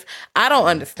up nice. I don't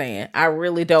understand. I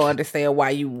really don't understand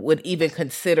why you would even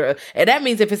consider. And that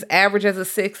means if it's average as a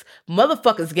 6,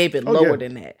 motherfuckers gave it lower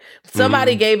than that.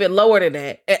 Somebody gave it lower than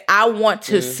that. And I want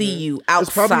to see you outside.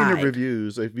 It's probably in the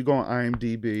reviews. If you go on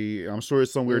IMDb, I'm sure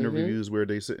it's somewhere in the reviews where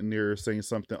they sitting there saying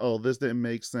something. Oh, this didn't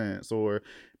make sense,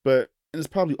 but it's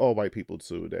probably all white people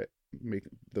too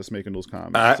that's making those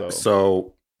comments.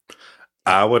 So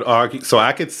I would argue, so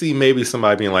I could see maybe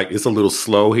somebody being like, it's a little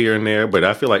slow here and there, but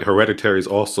I feel like Hereditary is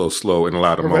also slow in a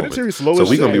lot of moments. So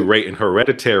we're going to be rating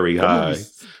Hereditary high.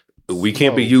 We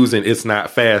can't be using it's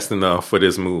not fast enough for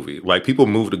this movie. Like, people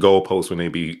move the goalposts when they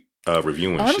be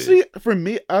reviewing Honestly, shit. For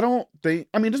me, I don't think,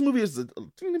 this movie is a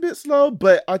teeny bit slow,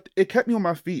 but it kept me on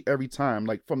my feet every time.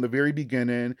 Like, from the very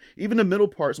beginning, even the middle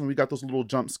parts when we got those little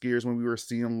jump scares when we were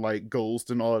seeing, like, ghosts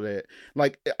and all of that.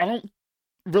 Like, I don't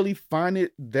really find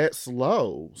it that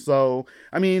slow. So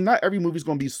not every movie's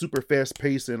gonna be super fast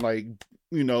paced and like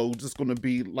just gonna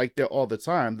be like that all the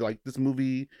time. Like, this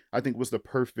movie I think was the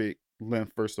perfect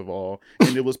length, first of all,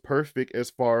 and it was perfect as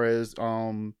far as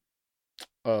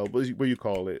what do you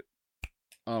call it,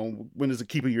 when is it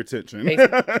keeping your attention?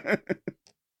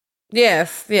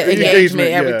 Yes, yeah,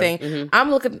 engagement, everything. I'm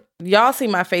looking, y'all see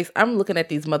my face. I'm looking at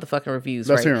these motherfucking reviews.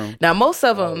 Let's hear them. Now, most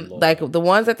of them, like the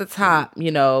ones at the top,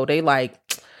 they like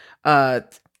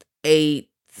 8.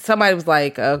 Somebody was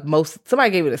like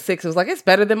somebody gave it a 6. It was like, it's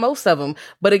better than most of them.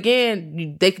 But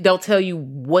again, they don't tell you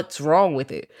what's wrong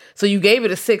with it. So you gave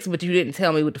it a 6, but you didn't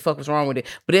tell me what the fuck was wrong with it.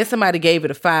 But then somebody gave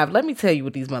it a 5. Let me tell you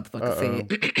what these motherfuckers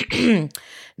said.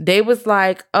 They was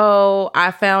like, oh,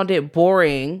 I found it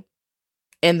boring.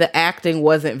 And the acting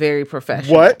wasn't very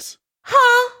professional. What?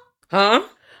 Huh?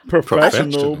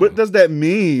 Professional? What does that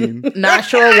mean? Not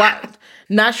sure why.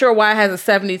 Not sure why it has a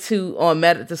 72 on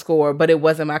Metascore, but it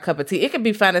wasn't my cup of tea. It could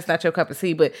be fine. It's not your cup of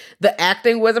tea, but the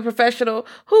acting wasn't professional.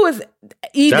 Who is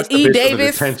E.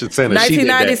 Davis?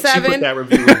 1997. She put that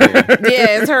review in there.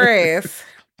 Yeah, it's her ass.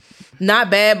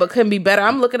 Not bad, but couldn't be better.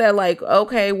 I'm looking at like,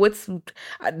 okay,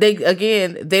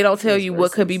 they don't tell you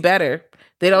what could be better.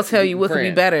 They don't tell you what could be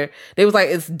better. They was like,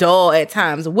 it's dull at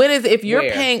times. If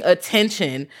you're paying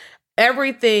attention,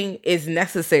 everything is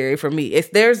necessary for me.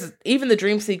 There's even the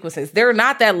dream sequences. They're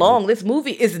not that long. This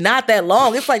movie is not that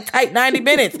long. It's like tight 90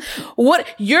 minutes. What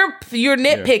you're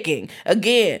nitpicking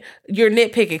again? You're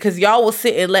nitpicking because y'all will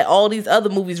sit and let all these other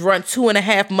movies run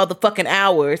 2.5 motherfucking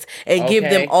hours and give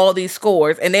them all these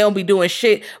scores, and they don't be doing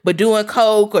shit but doing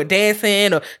coke or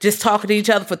dancing or just talking to each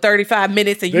other for 35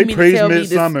 minutes. And you mean to tell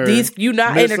me these you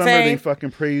not entertained? They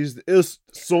fucking praised. It was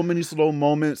so many slow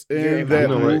moments in that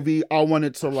movie. I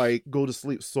wanted to like go to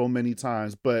sleep so many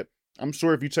times, but I'm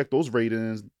sure if you check those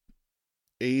ratings,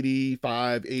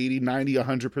 85, 80, 90,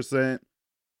 100%.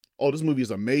 Oh, this movie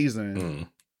is amazing.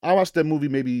 I watched that movie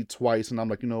maybe twice, and I'm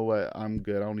like, you know what? I'm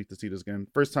good. I don't need to see this again.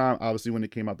 First time, obviously, when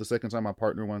it came out. The second time, my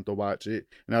partner wanted to watch it,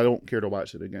 and I don't care to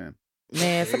watch it again.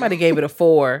 Man, somebody gave it a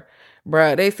 4.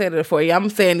 Bruh, they said it a 4. I'm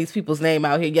saying these people's name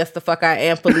out here. Yes, the fuck I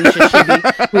am, Felicia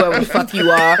Shibby, whoever the fuck you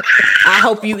are. I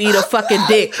hope you eat a fucking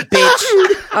dick, bitch.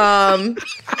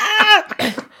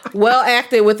 Well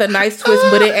acted with a nice twist,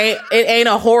 but it ain't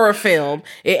a horror film.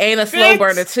 It ain't a slow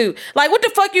burner too. Like, what the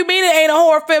fuck you mean it ain't a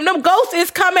horror film? Them ghosts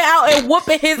is coming out and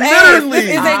whooping his ass. This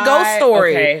is a ghost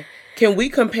story. Okay. Can we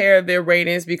compare their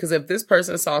ratings? Because if this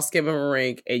person saw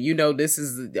Skinamarink and this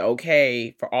is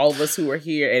okay for all of us who are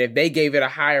here, and if they gave it a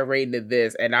higher rating than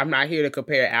this, and I'm not here to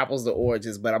compare apples to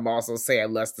oranges, but I'm also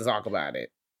saying let's talk about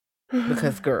it.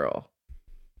 Because girl.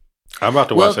 I'm about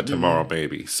to watch it tomorrow,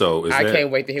 baby. So I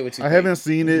can't wait to hear what you think. I haven't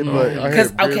seen it, but I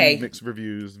have very mixed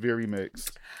reviews. Very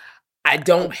mixed. I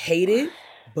don't hate it,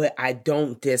 but I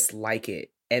don't dislike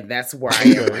it. And that's where I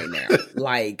am right now.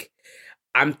 Like,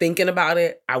 I'm thinking about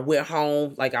it. I went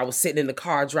home, like I was sitting in the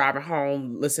car driving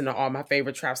home, listening to all my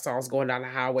favorite trap songs going down the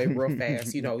highway real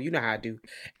fast. You know how I do.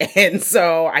 And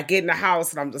so I get in the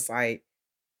house and I'm just like,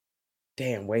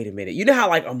 damn, wait a minute. You know how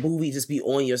like a movie just be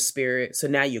on your spirit? So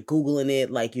now you're Googling it,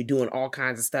 like you're doing all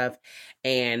kinds of stuff.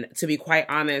 And to be quite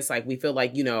honest, like we feel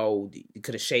like, you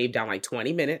could have shaved down like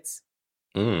 20 minutes.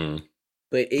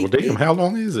 But how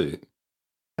long is it?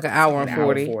 Like an hour and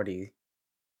 40. 40.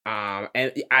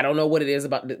 And I don't know what it is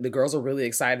about the girls are really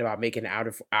excited about making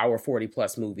hour 40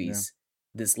 plus movies.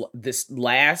 This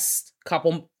last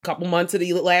couple months of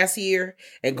the last year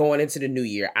and going into the new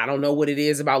year. I don't know what it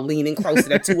is about leaning close to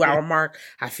that 2-hour mark.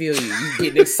 I feel you. You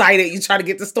getting excited. You try to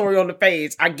get the story on the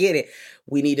page. I get it.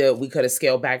 We could have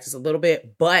scaled back just a little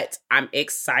bit, but I'm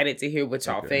excited to hear what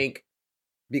y'all think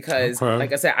because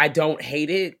like I said, I don't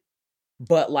hate it,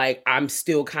 but like I'm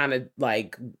still kind of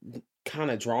like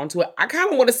kind of drawn to it. I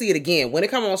kind of want to see it again when it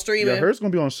comes on streaming. Yeah, hers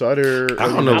gonna be on Shudder. I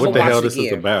don't know what the hell this is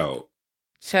again. about.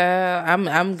 Child,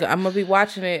 I'm gonna be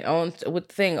watching it on with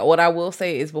the thing. What I will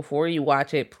say is, before you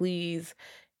watch it, please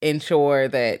ensure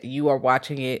that you are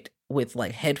watching it with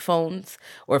like headphones,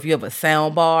 or if you have a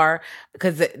sound bar,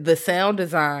 because the sound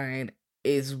design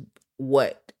is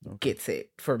what gets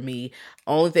it for me.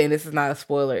 Only thing, this is not a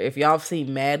spoiler. If y'all have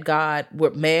seen Mad God,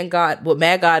 what Mad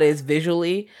God is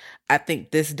visually, I think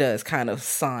this does kind of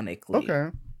sonically.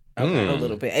 Okay. A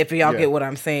little bit. If y'all get what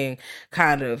I'm saying,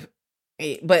 kind of.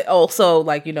 But also,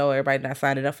 like, you know, everybody not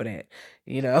signing up for that.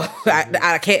 You know,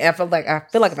 I can't. I feel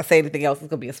like if I say anything else, it's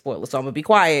gonna be a spoiler. So I'm gonna be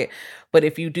quiet. But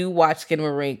if you do watch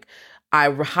Skinamarink, I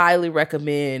highly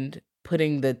recommend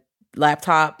putting the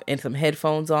laptop and some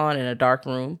headphones on in a dark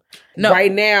room. No,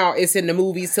 right now it's in the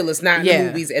movies till it's not in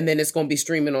the movies, and then it's gonna be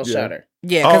streaming on Shudder.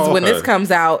 Yeah, because when this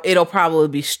comes out, it'll probably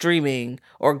be streaming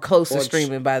or close to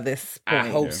streaming by this point. I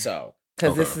hope so.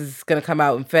 Because this is going to come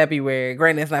out in February.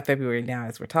 Granted, it's not February now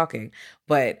as we're talking,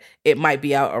 but it might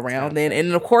be out around then.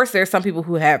 And of course, there's some people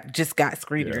who have just got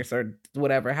screeners or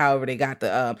whatever, however they got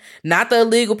the, not the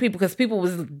illegal people, because people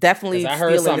was definitely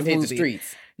stealing this movie. The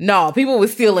streets. No, people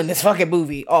was stealing this fucking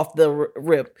movie off the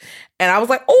rip. And I was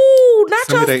like, oh, not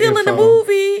y'all stealing the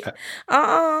movie.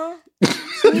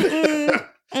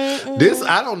 This,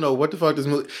 I don't know what the fuck this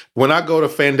movie. When I go to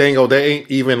Fandango, there ain't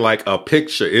even like a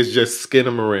picture. It's just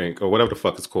Skinamarink or whatever the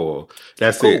fuck it's called.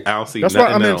 That's it. I don't see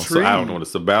nothing else. So I don't know what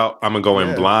it's about. I'm gonna go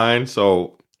in blind.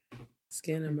 So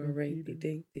Skinamarink,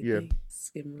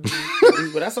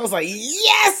 Skinamarink. But that's what I was like,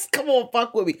 yes, come on,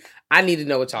 fuck with me. I need to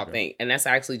know what y'all think, and that's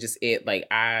actually just it. Like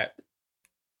I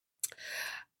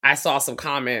saw some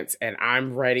comments, and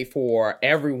I'm ready for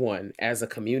everyone as a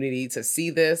community to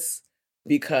see this.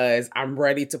 Because I'm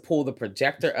ready to pull the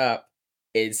projector up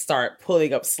and start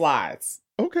pulling up slides.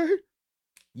 Okay.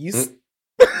 You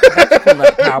pull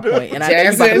up PowerPoint, and I know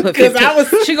you about to put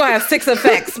 15. She gonna have 6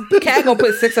 effects. Cat gonna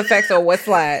put 6 effects on what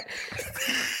slide?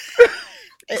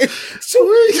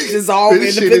 Dissolve in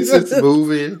the shit is just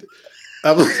moving.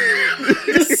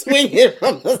 Just swinging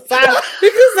from the side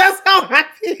because that's how I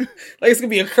feel. Like it's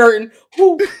gonna be a curtain.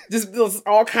 Whoo, just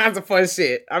all kinds of fun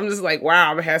shit. I'm just like,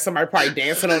 wow, I'm gonna have somebody probably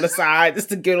dancing on the side just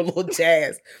to get a little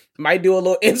jazz. Might do a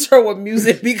little intro with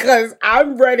music because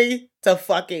I'm ready to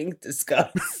fucking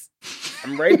discuss.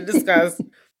 I'm ready to discuss.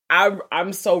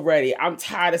 I'm so ready. I'm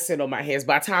tired of sitting on my hands.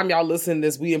 By the time y'all listen to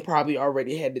this, we probably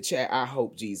already had the chat. I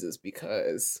hope Jesus,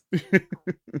 because okay.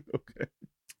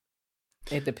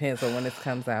 It depends on when this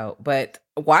comes out. But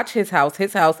watch His House.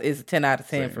 His House is a 10 out of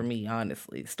 10 for me,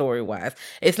 honestly, story-wise.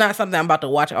 It's not something I'm about to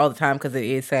watch all the time because it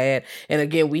is sad. And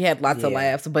again, we had lots of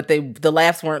laughs, but the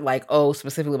laughs weren't like, oh,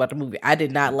 specifically about the movie. I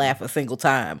did not laugh a single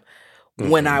time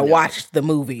when I watched the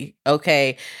movie.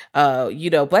 Okay. You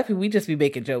know, Black people, we just be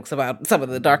making jokes about some of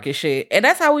the darkest shit. And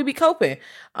that's how we be coping.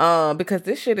 Because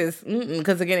this shit is,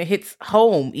 because again, it hits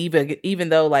home, even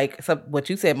though like what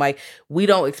you said, Mike, we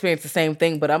don't experience the same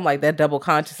thing, but I'm like that double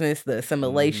consciousness, the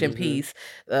assimilation piece,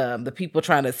 the people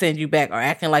trying to send you back or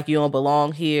acting like you don't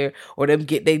belong here, or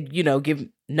give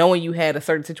knowing you had a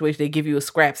certain situation, they give you a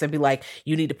scraps and be like,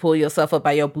 you need to pull yourself up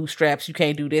by your bootstraps. You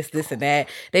can't do this, and that.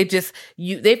 They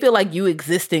feel like you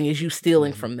existing is you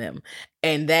stealing from them.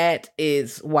 And that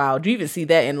is wild. You even see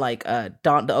that in like the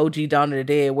OG Dawn of the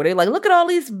Dead, where they like, look at all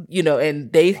these,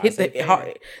 and they hit the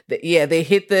hard, they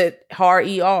hit the hard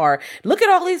ER. Look at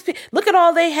all these people. Look at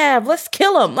all they have. Let's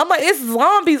kill them. I'm like, it's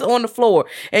zombies on the floor,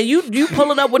 and you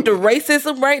pulling up with the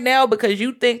racism right now because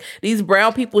you think these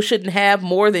brown people shouldn't have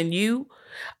more than you.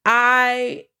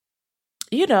 They're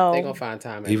gonna find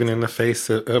time. Even in the face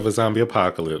of a zombie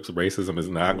apocalypse, racism is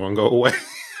not gonna go away.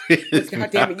 God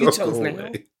damn it, you chose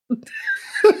now.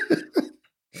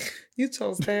 You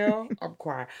chose now. I'm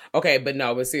crying. Okay, but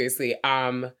seriously,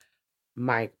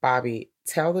 Mike, Bobby,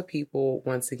 tell the people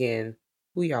once again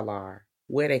who y'all are,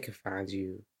 where they can find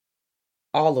you,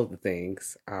 all of the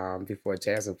things, before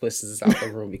Jasmine pushes us out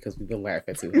the room because we've been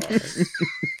laughing too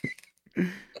hard.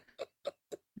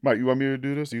 Mike, you want me to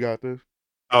do this? You got this?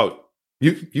 Oh,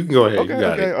 you can go ahead. Okay, you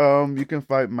got it. You can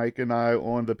find Mike and I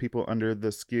on the People Under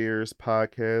the Scares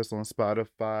podcast on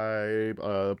Spotify,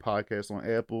 podcast on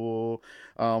Apple,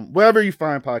 wherever you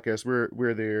find podcasts,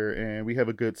 we're there, and we have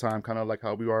a good time, kind of like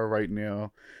how we are right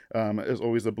now. It's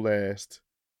always a blast.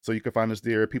 So you can find us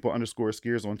there,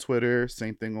 People_Scares on Twitter,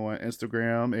 same thing on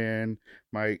Instagram, and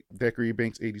Mike Decker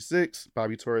Banks 86,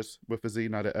 Bobby Torres with a Z,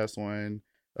 not an S, on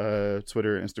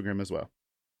Twitter and Instagram as well.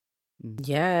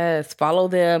 Yes, follow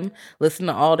them, listen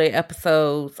to all their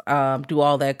episodes, do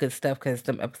all that good stuff because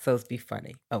them episodes be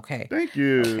funny. Okay. Thank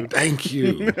you. Thank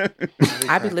you.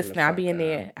 I be listening. I be in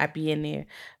there. I be in there.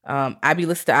 I be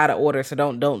listening out of order, so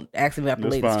don't ask me about the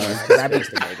latest ones. 'Cause I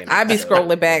be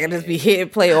scrolling back and just be hitting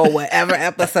play on whatever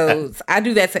episodes. I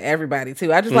do that to everybody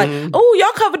too. I just like, oh,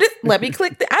 y'all covered this. Let me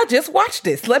click. I just watched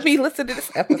this. Let me listen to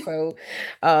this episode.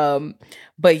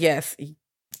 But yes.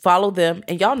 Follow them,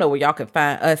 and y'all know where y'all can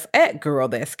find us at Girl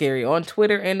That's Scary on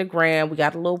Twitter and the gram. We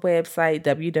got a little website,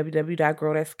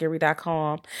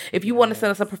 www.girlthatscary.com. If you want to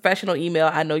send us a professional email,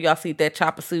 I know y'all see that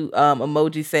chopper suit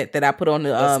emoji set that I put on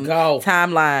the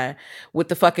timeline with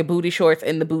the fucking booty shorts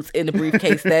and the boots in the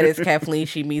briefcase. That is Kathleen.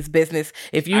 She means business.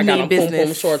 If you mean business,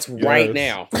 boom shorts right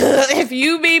now. If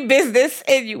you mean business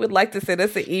and you would like to send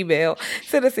us an email,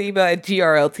 send us an email at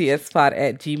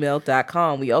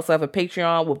grltspod@gmail.com. We also have a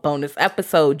Patreon with bonus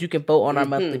episodes. You can vote on our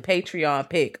monthly Patreon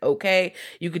pick, okay?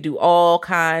 You could do all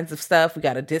kinds of stuff. We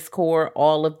got a Discord,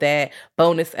 all of that,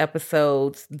 bonus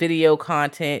episodes, video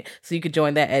content. So you could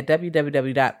join that at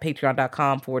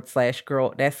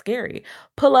www.patreon.com/girl that's scary.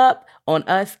 Pull up on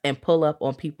us and pull up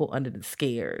on people under the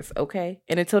scares, okay?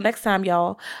 And until next time,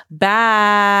 y'all,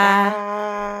 bye.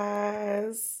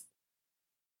 Bye.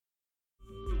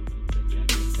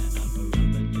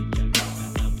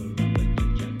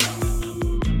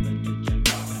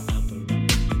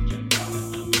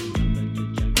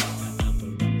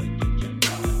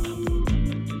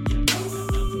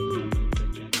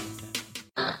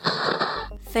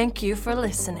 Thank you for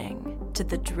listening to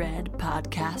the Dread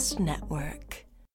Podcast Network.